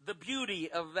the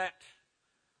beauty of that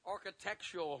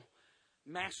architectural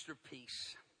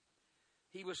masterpiece.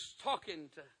 He was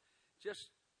talking to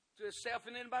himself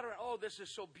and anybody around, oh, this is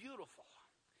so beautiful.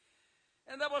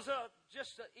 And there was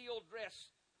just an ill-dressed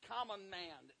common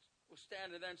man that was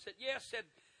standing there and said, yes,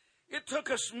 it took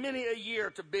us many a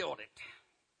year to build it.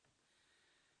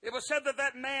 It was said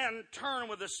that man turned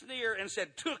with a sneer and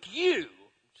said, took you.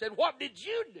 Said, what did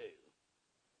you do?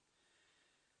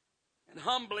 And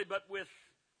humbly, but with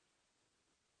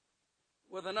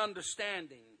an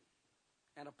understanding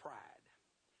and a pride,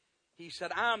 he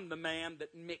said, I'm the man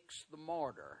that mixed the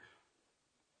mortar.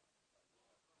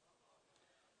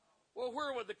 Well,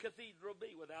 where would the cathedral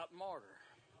be without mortar?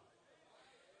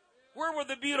 Where would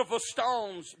the beautiful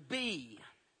stones be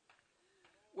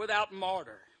without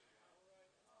mortar?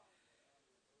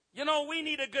 You know, we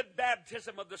need a good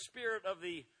baptism of the spirit of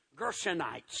the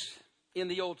Gershonites. in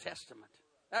the Old Testament.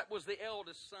 That was the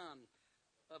eldest son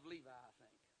of Levi, I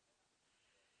think.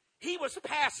 He was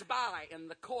passed by, and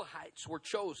the Kohathites were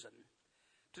chosen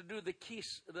to do the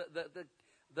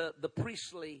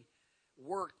priestly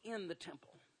work in the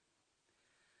temple.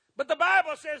 But the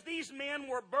Bible says these men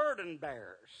were burden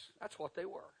bearers. That's what they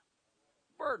were.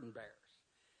 Burden bearers.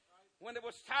 When it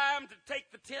was time to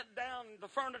take the tent down, the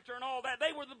furniture and all that,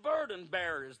 they were the burden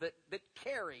bearers that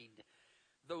carried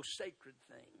those sacred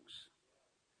things.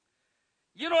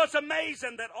 You know, it's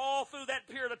amazing that all through that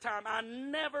period of time, I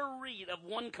never read of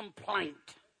one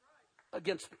complaint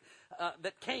against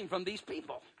that came from these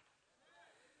people.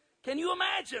 Can you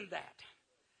imagine that?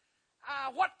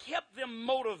 What kept them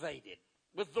motivated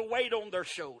with the weight on their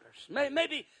shoulders?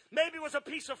 Maybe it was a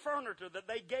piece of furniture that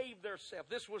they gave themselves.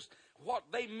 This was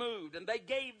what they moved, and they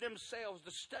gave themselves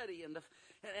the study and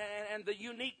the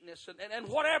uniqueness and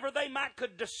whatever they might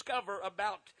could discover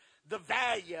about the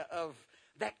value of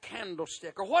that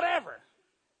candlestick or whatever.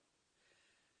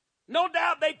 No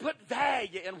doubt they put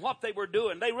value in what they were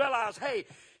doing. They realized, hey,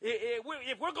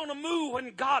 if we're going to move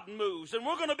when God moves, and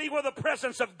we're going to be where the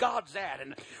presence of God's at,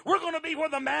 and we're going to be where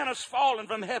the manna's fallen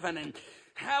from heaven, and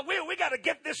we got to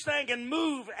get this thing and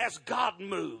move as God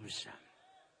moves.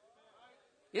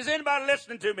 Is anybody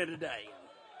listening to me today?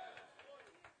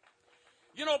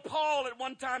 You know, Paul at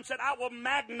one time said, I will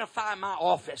magnify my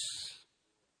office.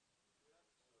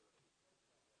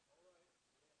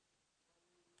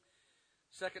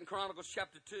 Second Chronicles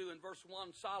chapter 2 and verse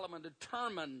 1, Solomon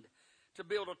determined to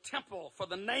build a temple for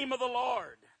the name of the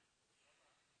Lord.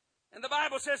 And the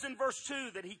Bible says in verse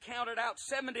 2 that he counted out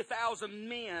 70,000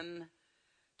 men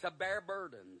to bear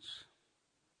burdens.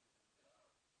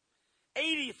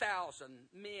 80,000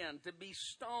 men to be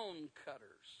stone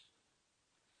cutters.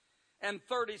 And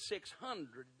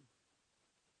 3,600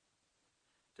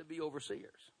 to be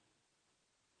overseers.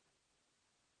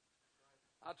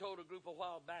 I told a group a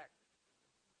while back,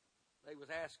 they was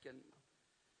asking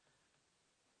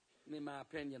me my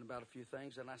opinion about a few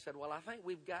things, and I said, well, I think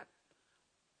we've got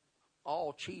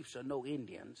all chiefs and no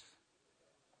Indians.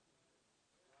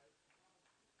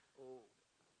 Oh.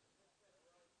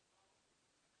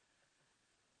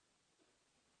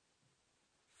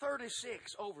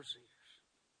 36 overseers.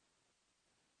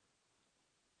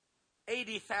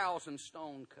 80,000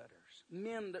 stone cutters.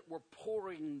 Men that were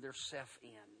pouring their self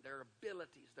in, their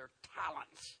abilities, their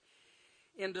talents,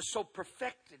 into so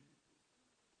perfected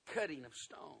cutting of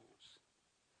stones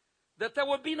that there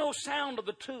would be no sound of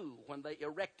the tool when they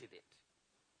erected it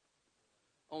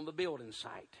on the building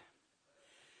site.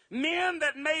 Men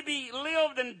that maybe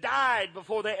lived and died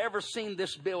before they ever seen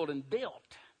this building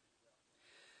built.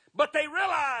 But they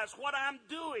realize what I'm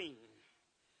doing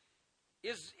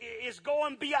is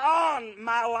going beyond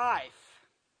my life.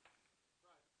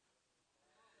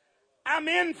 I'm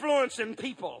influencing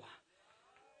people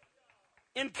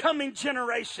in coming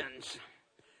generations.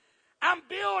 I'm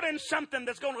building something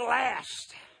that's going to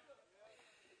last.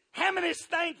 How many is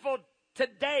thankful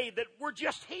today that we're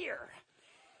just here?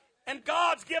 And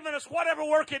God's given us whatever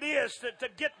work it is to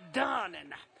get done.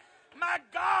 And my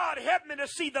God, help me to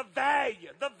see the value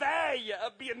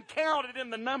of being counted in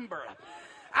the number.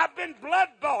 I've been blood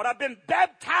bought. I've been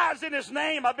baptized in His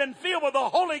name. I've been filled with the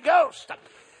Holy Ghost.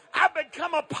 I've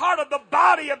become a part of the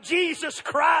body of Jesus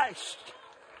Christ.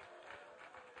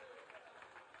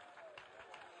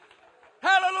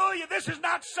 Hallelujah. This is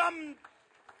not some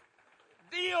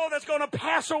deal that's going to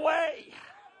pass away.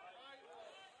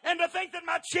 And to think that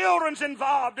my children's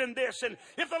involved in this, and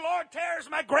if the Lord tarries,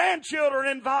 my grandchildren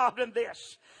involved in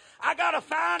this. I got to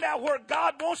find out where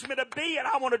God wants me to be, and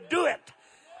I want to do it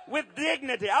with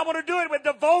dignity. I want to do it with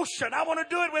devotion. I want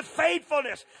to do it with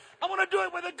faithfulness. I want to do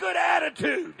it with a good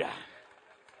attitude.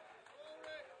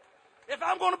 If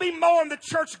I'm going to be mowing the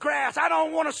church grass, I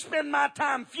don't want to spend my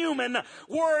time fuming,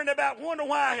 worrying about, wondering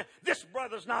why this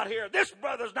brother's not here, this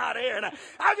brother's not here. And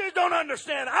I just don't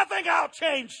understand. I think I'll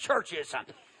change churches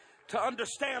to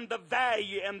understand the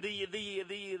value and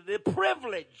the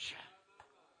privilege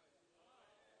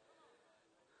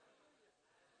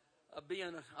of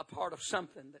being a part of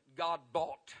something that God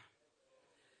bought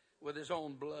with His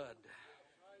own blood.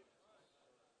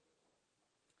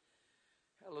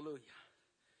 Hallelujah.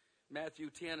 Matthew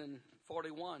 10 and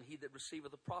 41, he that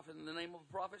receiveth a prophet in the name of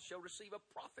a prophet shall receive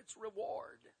a prophet's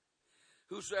reward.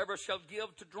 Whosoever shall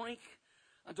give to drink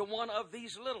unto one of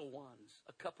these little ones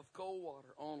a cup of cold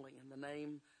water only in the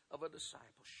name of a disciple,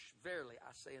 verily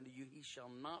I say unto you, he shall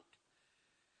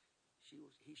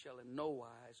in no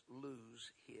wise lose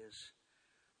his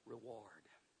reward.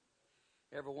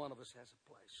 Every one of us has a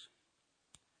place.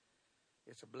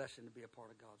 It's a blessing to be a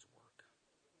part of God's work.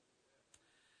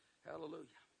 Hallelujah.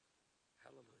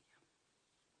 Hallelujah.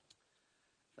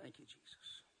 Thank you, Jesus.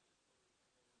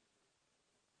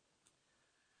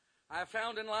 I have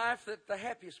found in life that the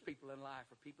happiest people in life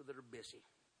are people that are busy.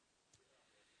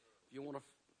 If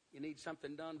you need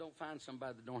something done, don't find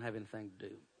somebody that don't have anything to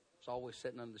do. It's always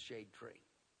sitting under the shade tree.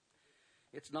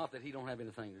 It's not that he don't have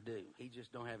anything to do. He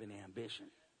just don't have any ambition.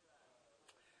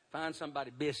 Find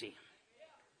somebody busy.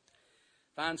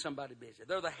 Find somebody busy.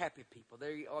 They're the happy people.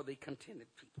 They are the contented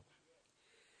people.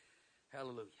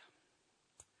 Hallelujah.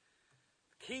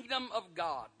 The kingdom of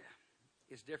God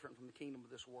is different from the kingdom of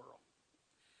this world.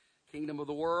 Kingdom of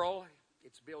the world,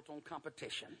 it's built on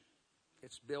competition.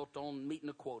 It's built on meeting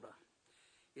a quota.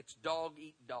 It's dog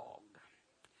eat dog.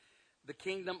 The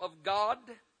kingdom of God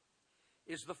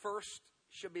is the first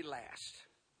should be last,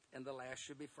 and the last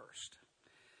should be first.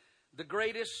 The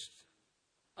greatest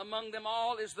among them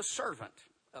all is the servant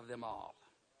of them all.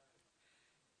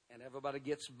 And everybody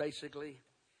gets basically,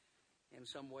 in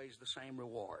some ways, the same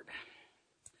reward.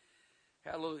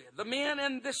 Hallelujah. The men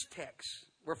in this text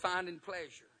were finding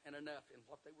pleasure and enough in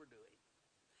what they were doing.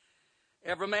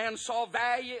 Every man saw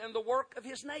value in the work of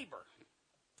his neighbor.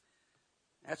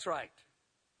 That's right.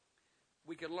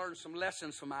 We can learn some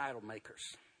lessons from idol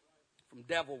makers, from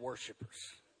devil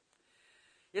worshipers.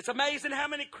 It's amazing how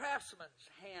many craftsmen's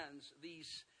hands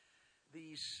these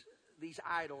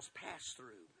idols passed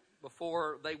through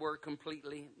before they were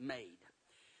completely made.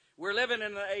 We're living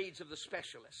in the age of the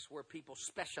specialists, where people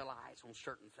specialize on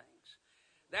certain things.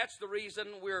 That's the reason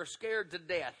we're scared to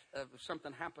death if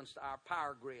something happens to our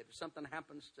power grid, if something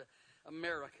happens to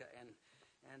America. And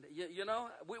you know,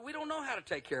 we don't know how to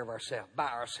take care of ourselves by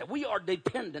ourselves. We are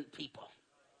dependent people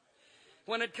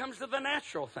when it comes to the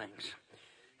natural things.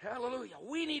 Hallelujah.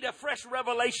 We need a fresh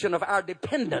revelation of our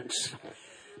dependence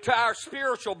to our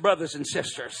spiritual brothers and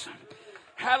sisters.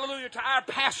 Hallelujah. To our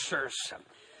pastors.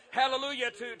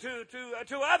 Hallelujah.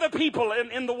 To other people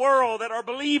in the world that are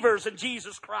believers in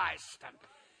Jesus Christ.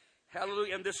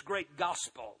 Hallelujah. In this great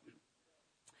gospel.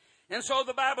 And so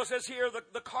the Bible says here,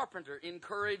 the carpenter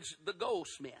encouraged the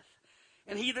goldsmith.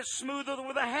 And he that smootheth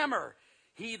with a hammer,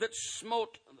 he that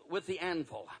smote with the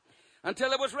anvil,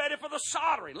 until it was ready for the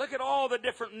soldering. Look at all the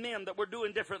different men that were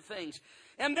doing different things.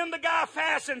 And then the guy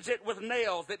fastens it with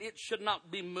nails that it should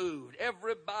not be moved.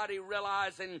 Everybody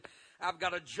realizing, I've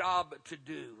got a job to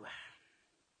do.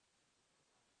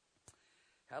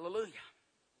 Hallelujah.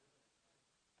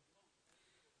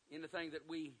 Anything that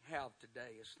we have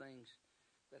today is things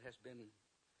that has been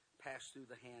passed through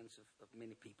the hands of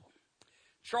many people.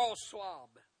 Charles Schwab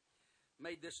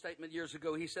made this statement years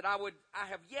ago. He said, I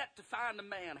have yet to find a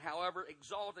man, however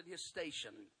exalted his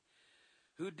station,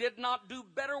 who did not do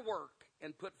better work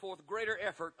and put forth greater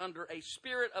effort under a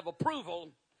spirit of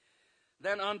approval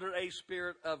than under a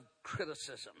spirit of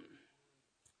criticism.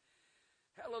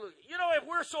 Hallelujah. You know, if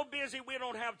we're so busy, we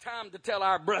don't have time to tell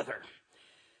our brother,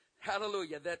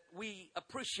 hallelujah, that we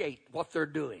appreciate what they're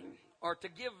doing, or to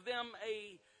give them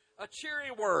a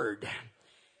cheery word,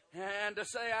 and to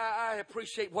say, I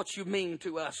appreciate what you mean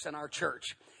to us in our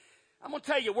church. I'm going to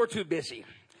tell you, we're too busy.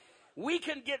 We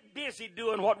can get busy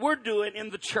doing what we're doing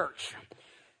in the church.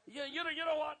 You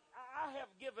know what? I have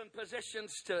given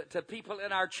positions to people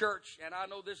in our church, and I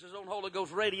know this is on Holy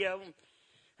Ghost radio,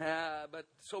 but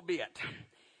so be it.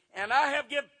 And I have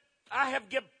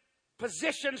given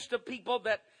positions to people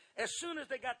that as soon as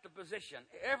they got the position,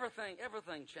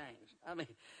 everything changed. I mean,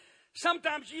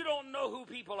 sometimes you don't know who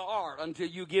people are until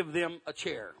you give them a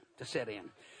chair to sit in.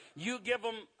 You give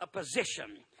them a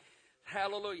position.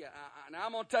 Hallelujah. And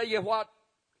I'm going to tell you what,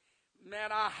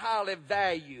 man, I highly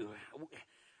value.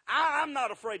 I'm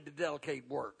not afraid to delegate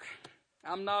work.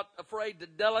 I'm not afraid to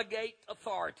delegate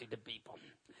authority to people.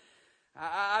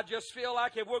 I just feel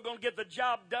like if we're going to get the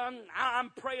job done, I'm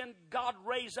praying God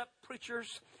raise up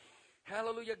preachers.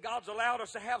 Hallelujah. God's allowed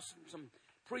us to have some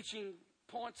preaching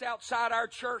points outside our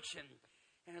church.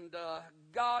 And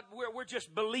God, we're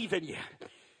just believing you.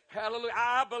 Hallelujah.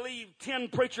 I believe 10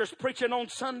 preachers preaching on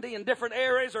Sunday in different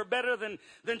areas are better than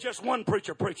just one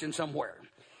preacher preaching somewhere.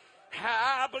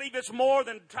 I believe it's more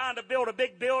than trying to build a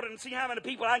big building and see how many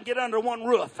people I can get under one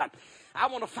roof. I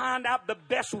want to find out the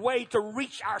best way to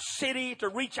reach our city, to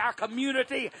reach our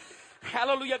community.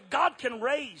 Hallelujah. God can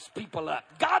raise people up.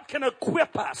 God can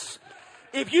equip us.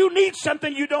 If you need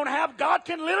something you don't have, God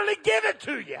can literally give it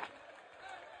to you.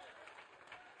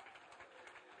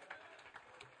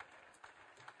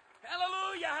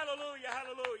 Hallelujah, hallelujah,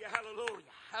 hallelujah,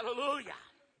 hallelujah, hallelujah.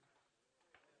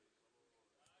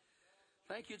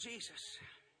 Thank you, Jesus.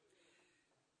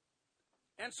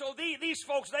 And so these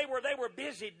folks, they were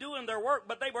busy doing their work,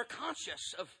 but they were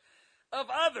conscious of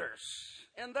others.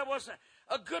 And there was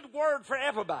a good word for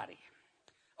everybody.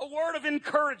 A word of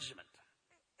encouragement.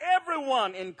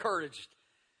 Everyone encouraged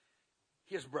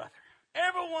his brother.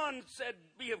 Everyone said,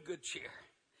 be of good cheer.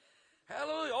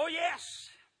 Hallelujah. Oh, yes.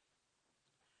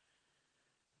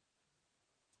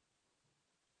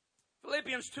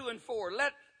 Philippians 2 and 4.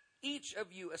 Let each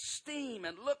of you esteem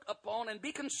and look upon and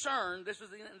be concerned. This is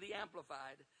the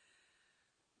Amplified.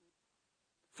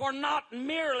 For not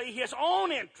merely his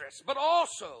own interests, but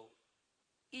also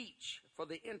each for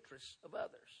the interests of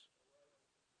others.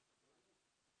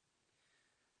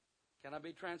 Can I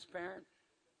be transparent?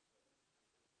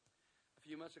 A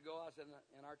few months ago, I was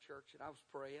in our church, and I was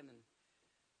praying,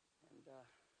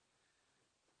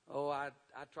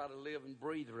 I try to live and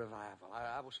breathe revival.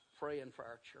 I was praying for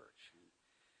our church.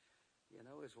 And,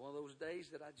 it's one of those days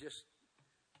that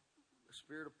the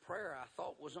spirit of prayer I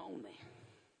thought was on me.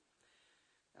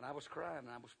 And I was crying, and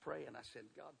I was praying. I said,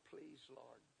 God, please,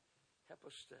 Lord, help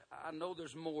us I know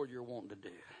there's more you're wanting to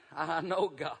do. I know,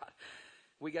 God.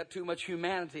 We got too much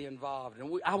humanity involved.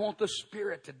 And I want the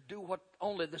Spirit to do what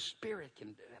only the Spirit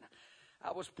can do. And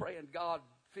I was praying, God,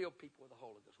 fill people with the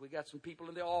Holy Ghost. We got some people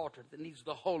in the altar that needs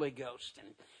the Holy Ghost.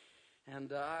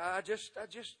 And I just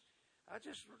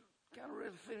kind of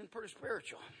really feeling pretty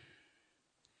spiritual.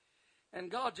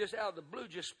 And God just out of the blue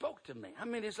just spoke to me. I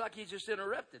mean, it's like he just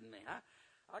interrupted me.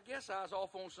 I guess I was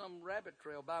off on some rabbit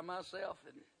trail by myself.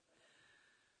 And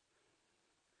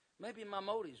maybe my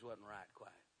motives wasn't right quite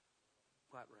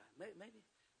right. Maybe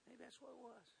that's what it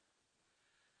was.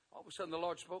 All of a sudden the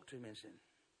Lord spoke to me and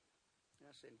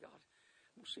I said, God, I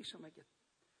want to see somebody get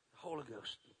the Holy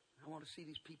Ghost. I want to see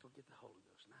these people get the Holy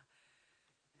Ghost. And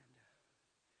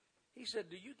he said,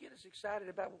 do you get as excited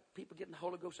about people getting the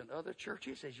Holy Ghost in other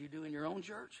churches as you do in your own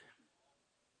church?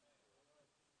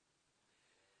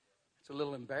 It's a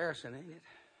little embarrassing, ain't it?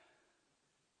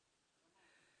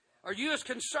 Are you as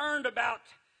concerned about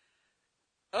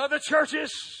other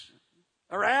churches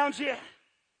around you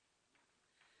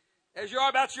as you are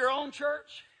about your own church?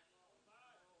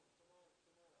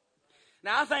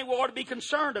 Now, I think we ought to be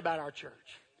concerned about our church.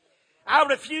 I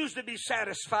refuse to be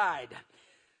satisfied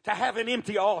to have an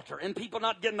empty altar and people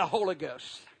not getting the Holy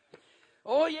Ghost.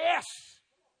 Oh, yes.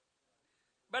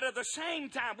 But at the same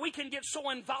time, we can get so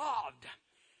involved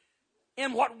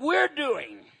in what we're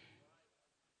doing.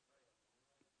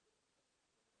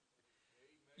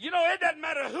 It doesn't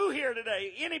matter who here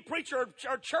today, any preacher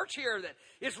or church here that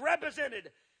is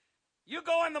represented. You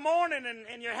go in the morning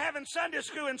and you're having Sunday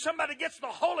school and somebody gets the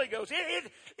Holy Ghost.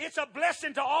 It's a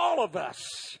blessing to all of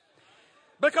us.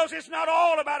 Because it's not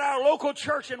all about our local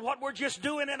church and what we're just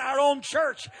doing in our own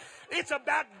church. It's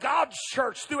about God's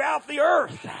church throughout the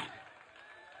earth.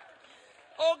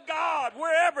 Oh, God,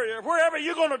 wherever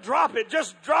you're going to drop it,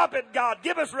 just drop it, God.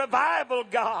 Give us revival,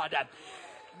 God.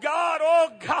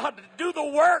 God, do the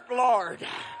work, Lord.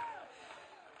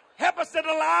 Help us to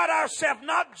delight ourselves,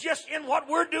 not just in what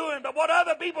we're doing, but what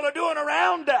other people are doing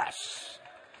around us.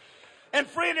 And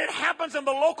friend, it happens in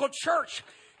the local church.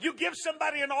 You give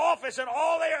somebody an office and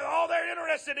all they're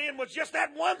interested in was just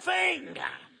that one thing.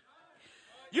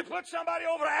 You put somebody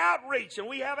over outreach, and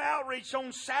we have outreach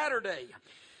on Saturday.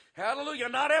 Hallelujah.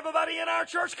 Not everybody in our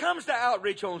church comes to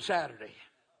outreach on Saturday.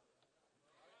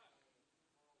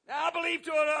 Now, I believe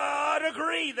to a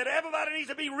degree that everybody needs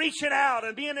to be reaching out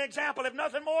and being an example, if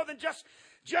nothing more than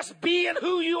just being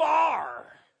who you are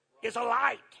is a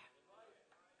light.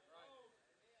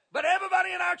 But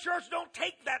everybody in our church don't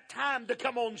take that time to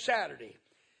come on Saturday.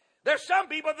 There's some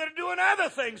people that are doing other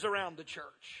things around the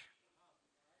church.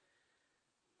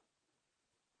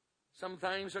 Some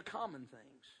things are common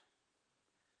things.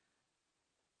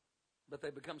 But they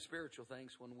become spiritual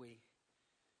things when we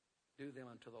do them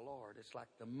unto the Lord. It's like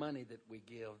the money that we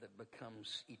give that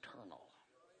becomes eternal.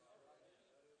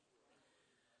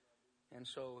 And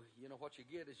so, what you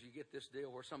get is you get this deal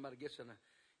where somebody gets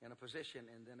in a position,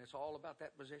 and then it's all about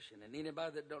that position. And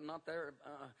anybody that not there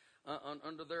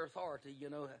under their authority,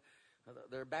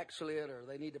 they're backslid or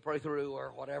they need to pray through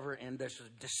or whatever, and there's a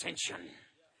dissension.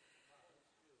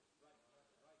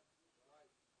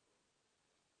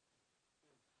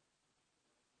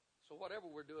 So whatever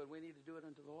we're doing, we need to do it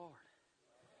unto the Lord.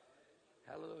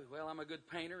 Hallelujah. Well, I'm a good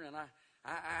painter, and I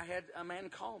had a man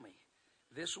call me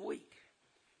this week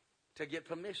to get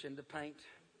permission to paint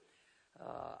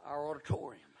our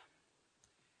auditorium.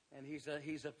 And he's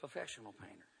a professional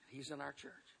painter. He's in our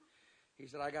church. He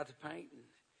said, I got to paint,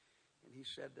 and he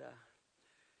said,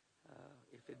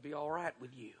 if it'd be all right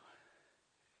with you.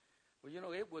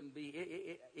 Well, it wouldn't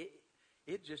be.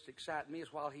 It just excites me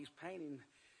as while he's painting,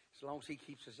 as long as he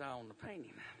keeps his eye on the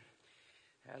painting.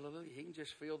 Hallelujah. He can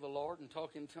just feel the Lord and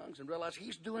talk in tongues and realize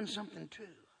He's doing something too.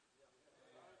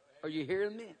 Are you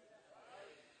hearing me?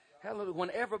 Hallelujah. When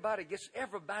everybody's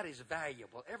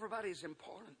valuable. Everybody's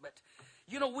important. But,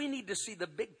 we need to see the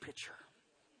big picture.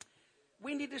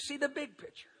 We need to see the big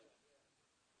picture.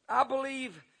 I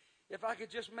believe, if I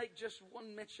could just make just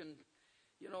one mention,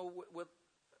 with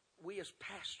we as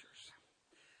pastors.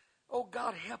 Oh,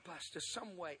 God, help us to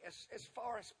some way, as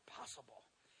far as possible.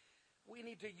 We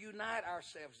need to unite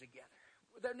ourselves together.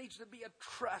 There needs to be a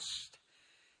trust.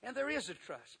 And there is a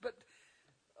trust. But,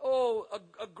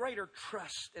 a greater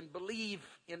trust and believe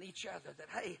in each other that,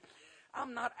 hey,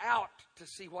 I'm not out to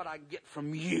see what I can get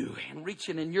from you and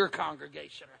reaching in your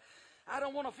congregation. I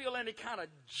don't want to feel any kind of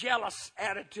jealous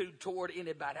attitude toward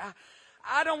anybody.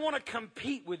 I don't want to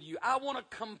compete with you. I want to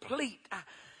complete.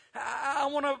 I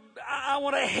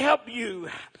want to help you.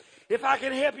 If I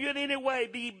can help you in any way,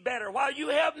 be better. While you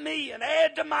help me and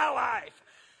add to my life.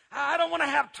 I don't want to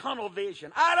have tunnel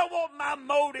vision. I don't want my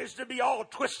motives to be all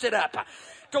twisted up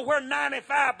to where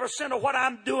 95% of what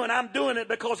I'm doing it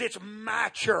because it's my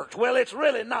church. Well, it's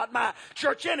really not my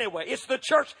church anyway. It's the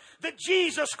church that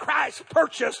Jesus Christ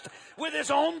purchased with His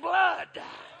own blood.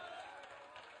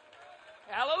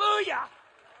 Hallelujah.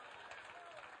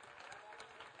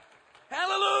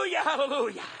 Hallelujah,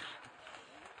 hallelujah.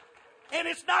 And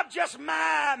it's not just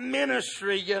my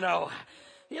ministry,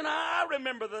 I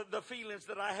remember the feelings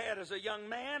that I had as a young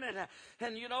man, and I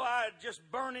just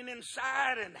burning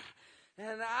inside,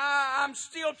 and I'm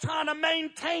still trying to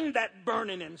maintain that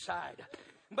burning inside.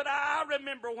 But I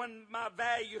remember when my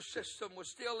value system was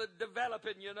still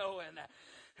developing, and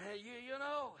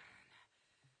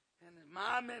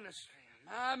my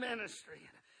ministry,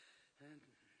 and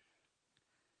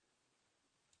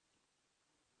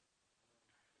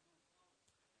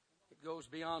it goes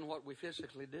beyond what we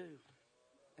physically do.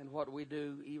 And what we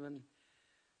do, even,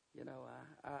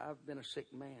 I've been a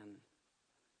sick man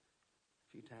a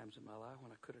few times in my life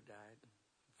when I could have died. In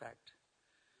fact,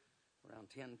 around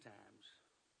 10 times,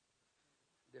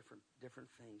 different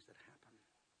things that happen.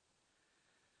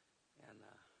 And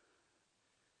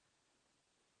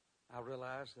I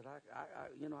realized that I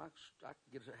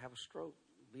could have a stroke,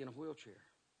 be in a wheelchair.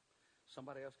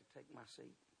 Somebody else could take my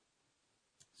seat.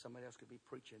 Somebody else could be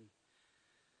preaching.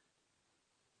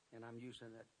 And I'm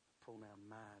using that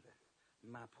pronoun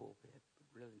my pulpit, but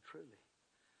really and truly,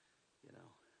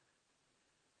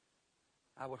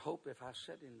 I would hope if I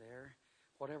sat in there,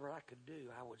 whatever I could do,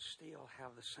 I would still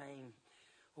have the same,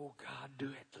 oh God, do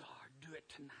it, Lord, do it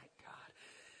tonight, God.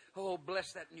 Oh,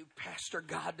 bless that new pastor,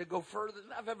 God, to go further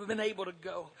than I've ever been able to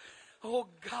go. Oh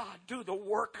God, do the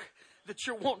work that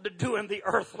you're wanting to do in the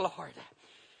earth, Lord.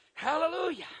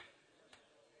 Hallelujah.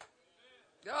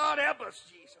 God help us,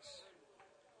 Jesus.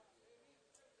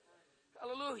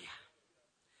 Hallelujah.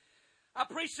 I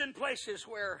preached in places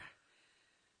where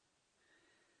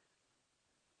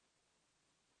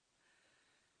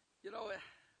you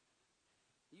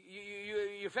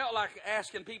felt like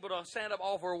asking people to stand up,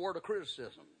 offer a word of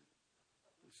criticism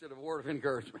instead of a word of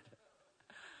encouragement.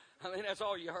 I mean, that's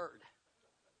all you heard.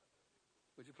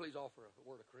 Would you please offer a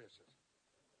word of criticism?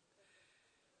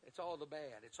 It's all the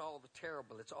bad. It's all the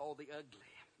terrible. It's all the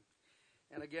ugly.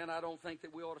 And again, I don't think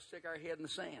that we ought to stick our head in the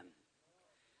sand.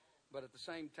 But at the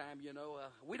same time,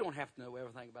 we don't have to know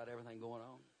everything about everything going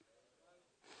on.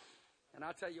 And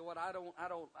I tell you what, I don't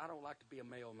like to be a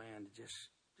mailman to just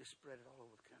spread it all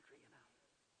over the country,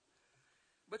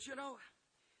 But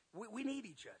we need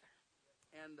each other.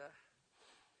 And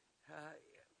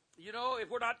if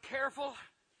we're not careful,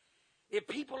 if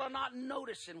people are not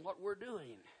noticing what we're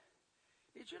doing,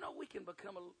 we can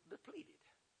become depleted.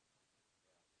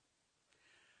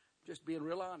 Just being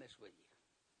real honest with you.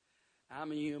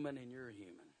 I'm a human and you're a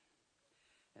human.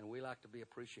 And we like to be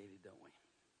appreciated, don't we?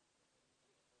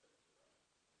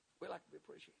 We like to be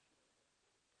appreciated.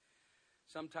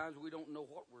 Sometimes we don't know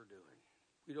what we're doing.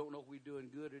 We don't know if we're doing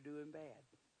good or doing bad.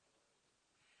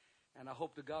 And I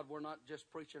hope to God we're not just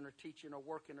preaching or teaching or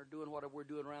working or doing whatever we're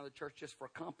doing around the church just for a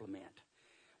compliment.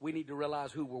 We need to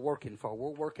realize who we're working for.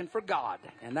 We're working for God.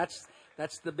 And that's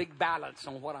the big balance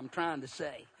on what I'm trying to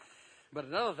say. But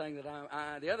another thing that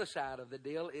the other side of the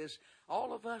deal is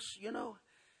all of us,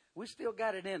 we still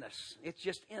got it in us. It's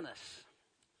just in us.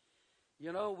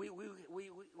 If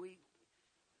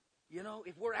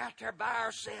we're out there by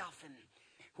ourselves and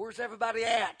where's everybody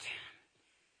at?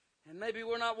 And maybe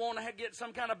we're not wanting to get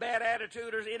some kind of bad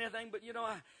attitude or anything, but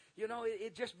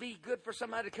it'd just be good for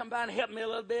somebody to come by and help me a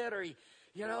little bit, or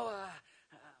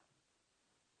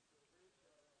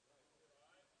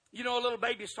You know, a little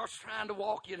baby starts trying to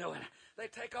walk, you know, and they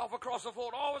take off across the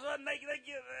floor. And all of a sudden, they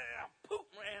get poop,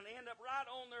 and they end up right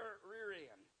on their rear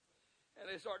end. And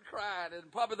they start crying.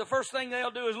 And probably the first thing they'll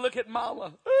do is look at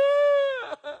mama.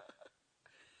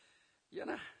 You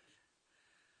know,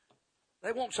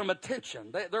 they want some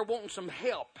attention. They're wanting some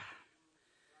help.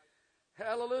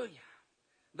 Hallelujah.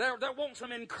 They're wanting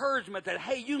some encouragement that,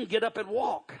 hey, you can get up and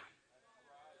walk.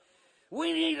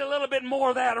 We need a little bit more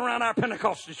of that around our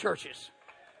Pentecostal churches.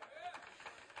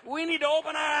 We need to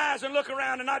open our eyes and look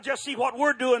around and not just see what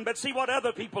we're doing, but see what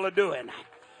other people are doing.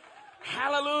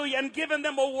 Hallelujah. And giving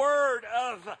them a word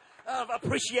of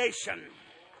appreciation.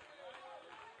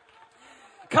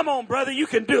 Come on, brother, you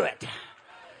can do it.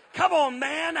 Come on,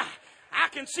 man. I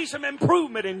can see some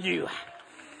improvement in you.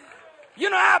 You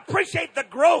know, I appreciate the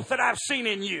growth that I've seen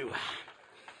in you.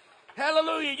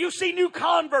 Hallelujah. You see new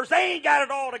converts. They ain't got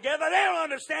it all together. They don't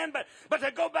understand. But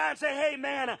to go by and say, hey,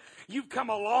 man, you've come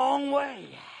a long way.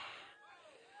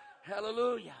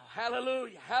 Hallelujah.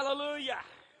 Hallelujah. Hallelujah.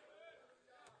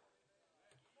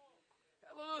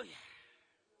 Hallelujah.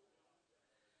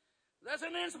 There's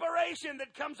an inspiration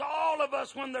that comes to all of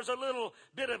us when there's a little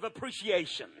bit of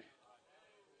appreciation.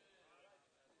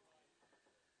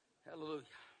 Hallelujah.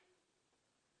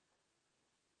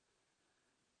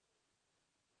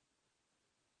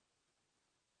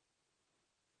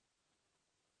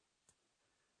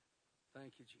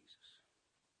 Thank you, Jesus.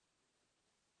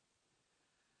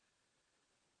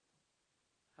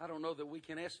 I don't know that we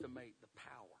can estimate the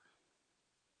power,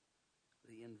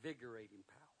 the invigorating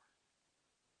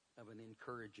power of an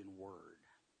encouraging word.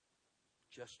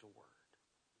 Just a word.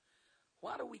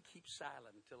 Why do we keep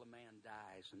silent until a man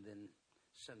dies and then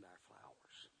send our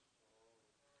flowers?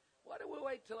 Why do we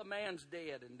wait till a man's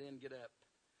dead and then get up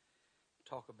and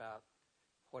talk about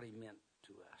what he meant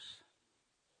to us?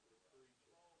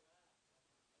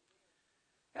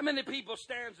 How many people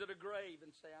stands at a grave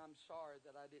and say, I'm sorry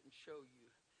that I didn't show you,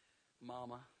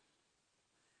 Mama,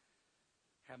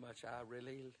 how much I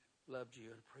really loved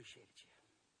you and appreciated you?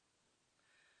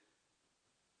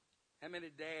 How many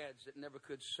dads that never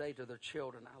could say to their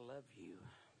children, I love you,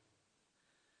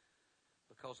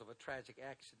 because of a tragic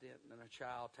accident and a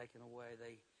child taken away,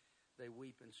 they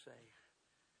weep and say,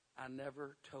 I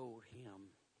never told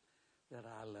him that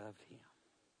I loved him.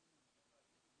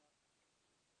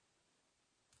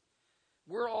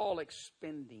 We're all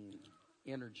expending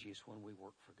energies when we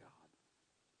work for God.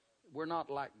 We're not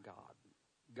like God.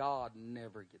 God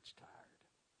never gets tired.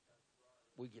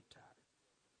 We get tired.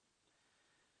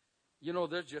 You know,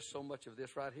 there's just so much of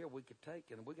this right here we could take,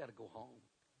 and we got to go home.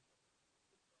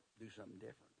 Do something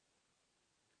different.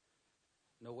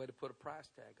 No way to put a price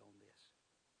tag on this.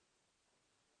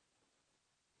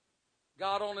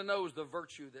 God only knows the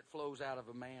virtue that flows out of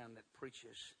a man that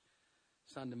preaches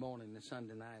Sunday morning and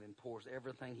Sunday night and pours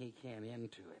everything he can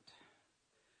into it.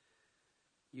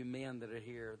 You men that are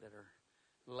here that are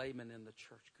laymen in the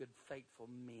church, good faithful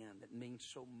men that mean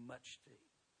so much to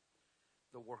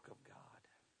the work of God.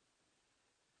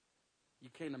 You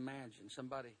can't imagine.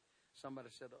 Somebody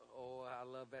said, oh, I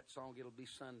love that song. It'll be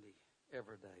Sunday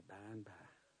every day, by and by.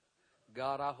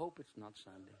 God, I hope it's not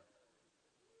Sunday.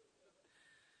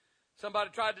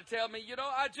 Somebody tried to tell me, you know,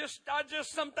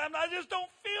 sometimes I just don't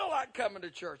feel like coming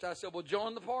to church. I said, well,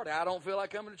 join the party. I don't feel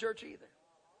like coming to church either.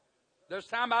 There's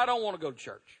time I don't want to go to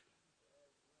church.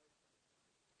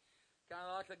 Kind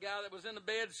of like the guy that was in the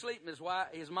bed sleeping.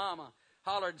 His mama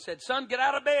hollered and said, son, get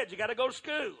out of bed. You got to go to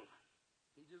school.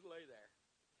 He just lay there.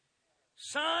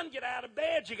 Son, get out of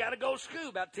bed. You got to go to school.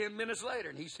 About 10 minutes later,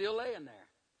 and he's still laying there.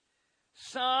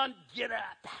 Son, get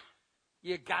up.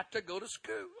 You got to go to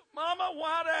school. Mama,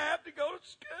 why do I have to go to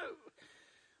school?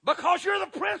 Because you're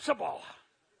the principal.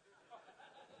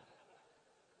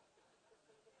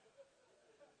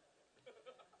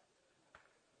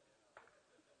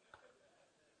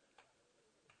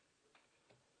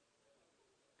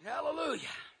 Hallelujah.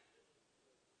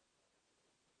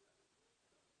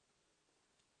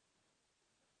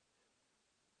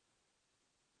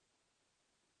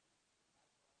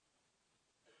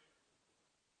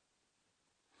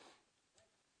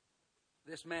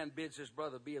 This man bids his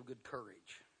brother be of good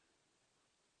courage.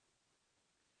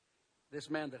 This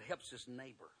man that helps his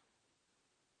neighbor.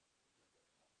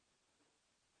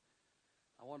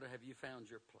 I wonder, have you found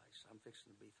your place? I'm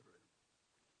fixing to be through.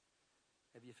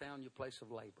 Have you found your place of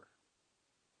labor?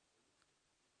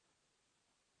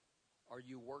 Are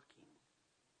you working?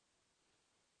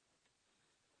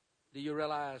 Do you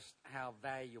realize how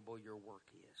valuable your work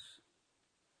is?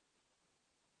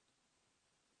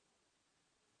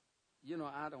 You know,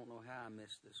 I don't know how I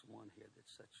missed this one here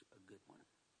that's such a good one.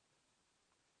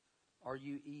 Are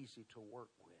you easy to work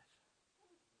with?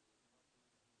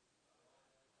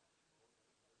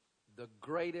 The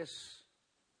greatest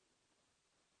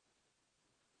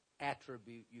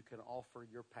attribute you can offer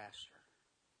your pastor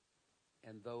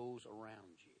and those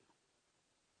around you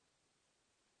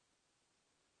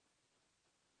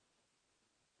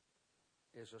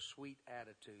is a sweet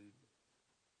attitude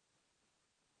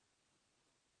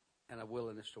and a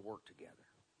willingness to work together.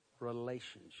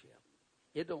 Relationship.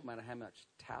 It don't matter how much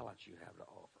talent you have to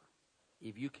offer.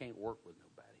 If you can't work with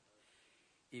nobody,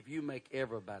 if you make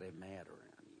everybody mad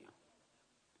around you,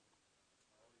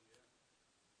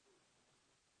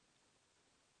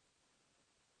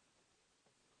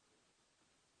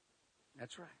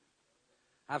 that's right.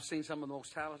 I've seen some of the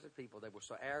most talented people. They were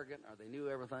so arrogant, or they knew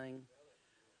everything.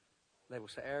 They were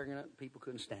so arrogant, people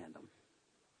couldn't stand them.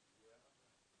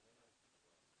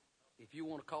 If you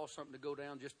want to cause something to go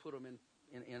down, just put them in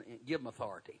give them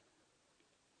authority.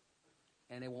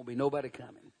 And there won't be nobody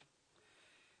coming.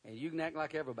 And you can act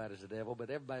like everybody's a devil, but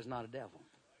everybody's not a devil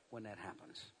when that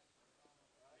happens.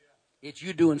 It's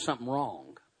you doing something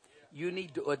wrong. You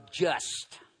need to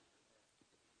adjust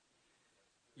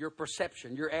your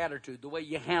perception, your attitude, the way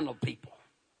you handle people.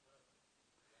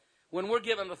 When we're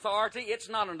given authority, it's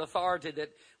not an authority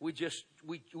that we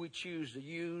choose to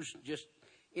use just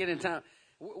any time.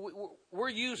 We're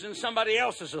using somebody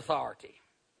else's authority.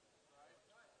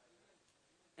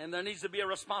 And there needs to be a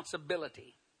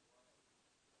responsibility.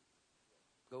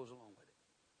 Goes along with it.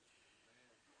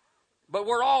 But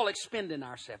we're all expending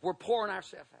ourselves. We're pouring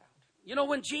ourselves out. You know,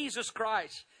 when Jesus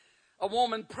Christ, a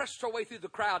woman pressed her way through the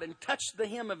crowd and touched the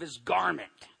hem of his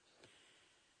garment.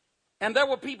 And there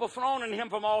were people thrown at him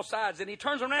from all sides. And he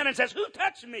turns around and says, "Who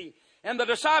touched me?" And the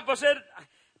disciples said,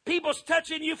 "People's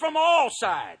touching you from all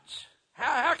sides.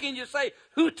 How can you say,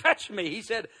 'Who touched me?'" He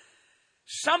said,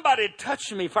 "Somebody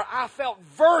touched me, for I felt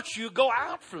virtue go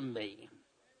out from me."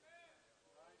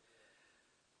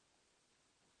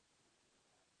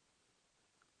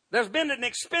 There's been an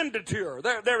expenditure.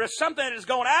 There is something that has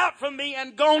gone out from me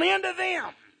and gone into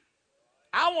them.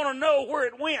 I want to know where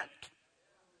it went.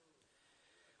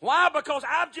 Why? Because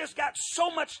I've just got so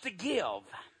much to give.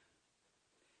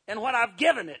 And when I've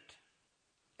given it,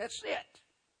 that's it.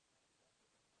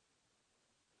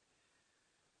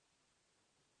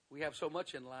 We have so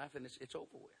much in life and it's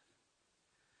over with.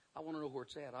 I want to know where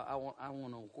it's at. I want to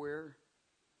know where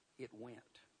it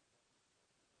went.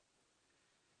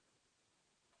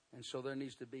 And so there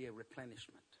needs to be a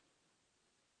replenishment.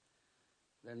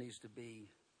 There needs to be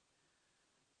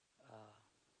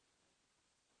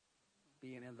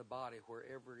being in the body where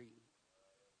every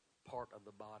part of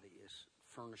the body is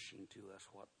furnishing to us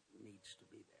what needs to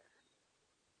be there.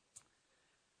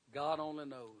 God only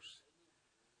knows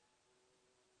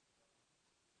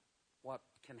what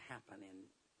can happen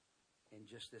in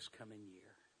just this coming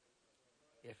year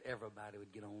if everybody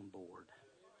would get on board.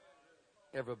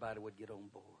 Everybody would get on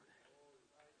board.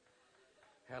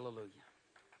 Hallelujah.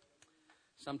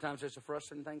 Sometimes it's a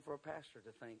frustrating thing for a pastor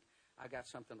to think, I got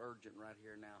something urgent right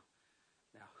here now.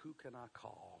 Now, who can I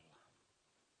call?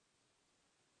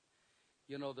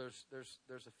 You know, there's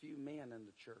a few men in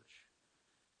the church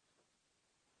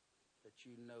that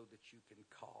you know that you can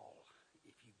call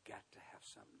if you got to have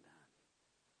something done.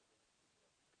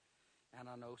 And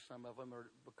I know some of them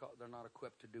are because they're not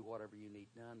equipped to do whatever you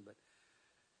need done, but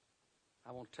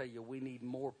I want to tell you, we need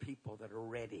more people that are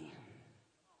ready.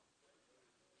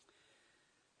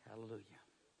 Hallelujah.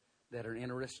 That are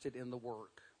interested in the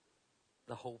work,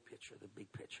 the whole picture, the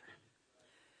big picture.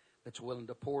 That's willing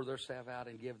to pour themselves out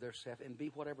and give themselves and be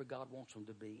whatever God wants them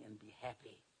to be and be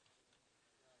happy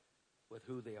with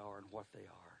who they are and what they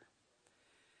are.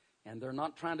 And they're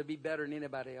not trying to be better than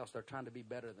anybody else. They're trying to be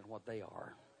better than what they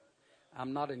are.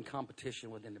 I'm not in competition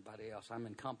with anybody else. I'm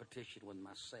in competition with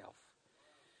myself.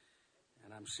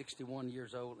 And I'm 61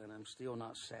 years old and I'm still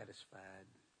not satisfied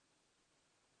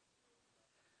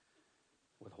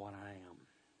with what I am.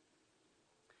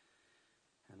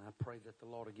 And I pray that the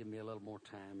Lord will give me a little more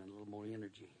time and a little more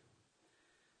energy,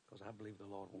 because I believe the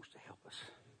Lord wants to help us.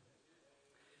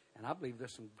 And I believe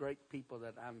there's some great people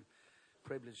that I'm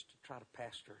privileged to try to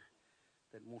pastor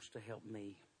that wants to help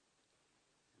me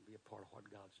and be a part of what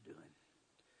God's doing.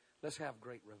 Let's have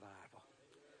great revival.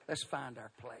 Let's find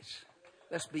our place.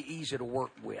 Let's be easy to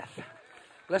work with.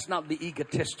 Let's not be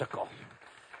egotistical.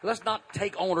 Let's not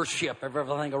take ownership of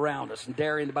everything around us and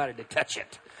dare anybody to touch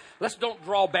it. Let's don't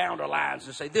draw boundary lines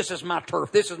and say, this is my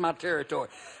turf, this is my territory.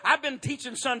 I've been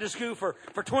teaching Sunday school for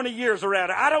 20 years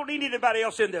around it. I don't need anybody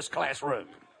else in this classroom.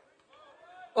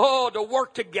 Oh, to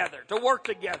work together, to work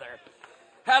together.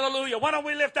 Hallelujah. Why don't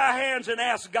we lift our hands and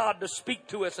ask God to speak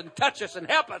to us and touch us and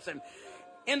help us and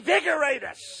invigorate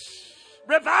us.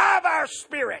 Revive our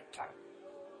spirit.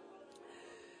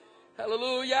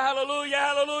 Hallelujah, hallelujah,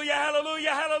 hallelujah, hallelujah,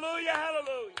 hallelujah,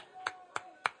 hallelujah.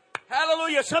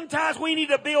 Hallelujah. Sometimes we need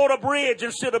to build a bridge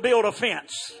instead of build a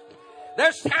fence.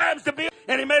 There's times to build.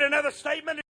 And he made another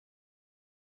statement.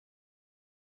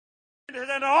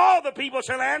 And all the people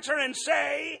shall answer and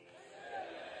say.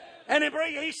 And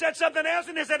he said something else,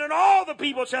 and he said, and all the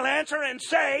people shall answer and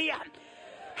say,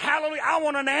 hallelujah. I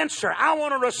want an answer. I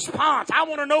want a response. I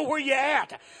want to know where you're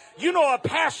at. You know, a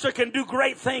pastor can do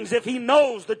great things if he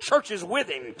knows the church is with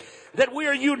him, that we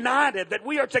are united, that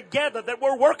we are together, that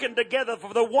we're working together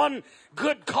for the one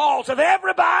good cause of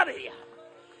everybody.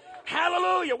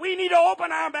 Hallelujah. We need to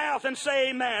open our mouth and say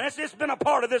amen. It's been a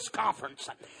part of this conference.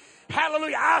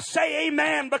 Hallelujah. I say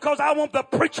amen because I want the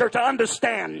preacher to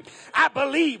understand. I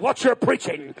believe what you're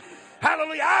preaching.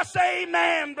 Hallelujah. I say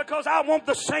amen because I want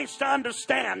the saints to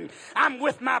understand. I'm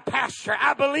with my pastor.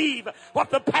 I believe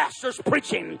what the pastor's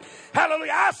preaching.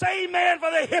 Hallelujah. I say amen for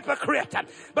the hypocrite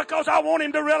because I want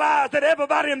him to realize that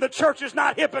everybody in the church is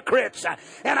not hypocrites.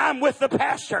 And I'm with the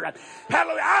pastor.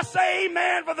 Hallelujah. I say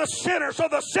amen for the sinner so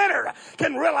the sinner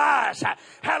can realize,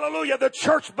 hallelujah, the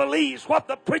church believes what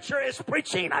the preacher is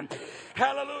preaching.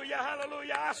 Hallelujah,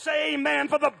 hallelujah. I say amen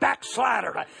for the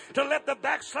backslider, to let the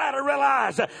backslider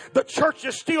realize the church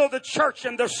is still the church,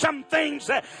 and there's some things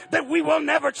that we will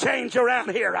never change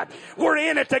around here. We're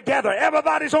in it together.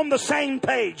 Everybody's on the same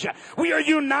page. We are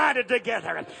united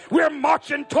together. We're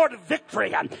marching toward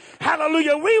victory.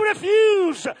 Hallelujah. We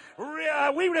refuse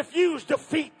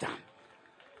defeat.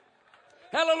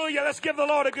 Hallelujah. Let's give the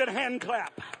Lord a good hand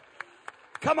clap.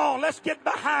 Come on, let's get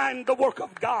behind the work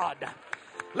of God.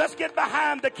 Let's get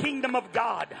behind the kingdom of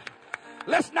God.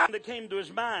 Let's not that came to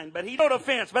his mind, but he built a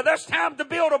fence. But there's time to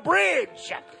build a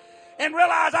bridge and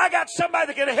realize I got somebody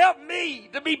that can help me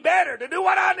to be better, to do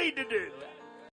what I need to do.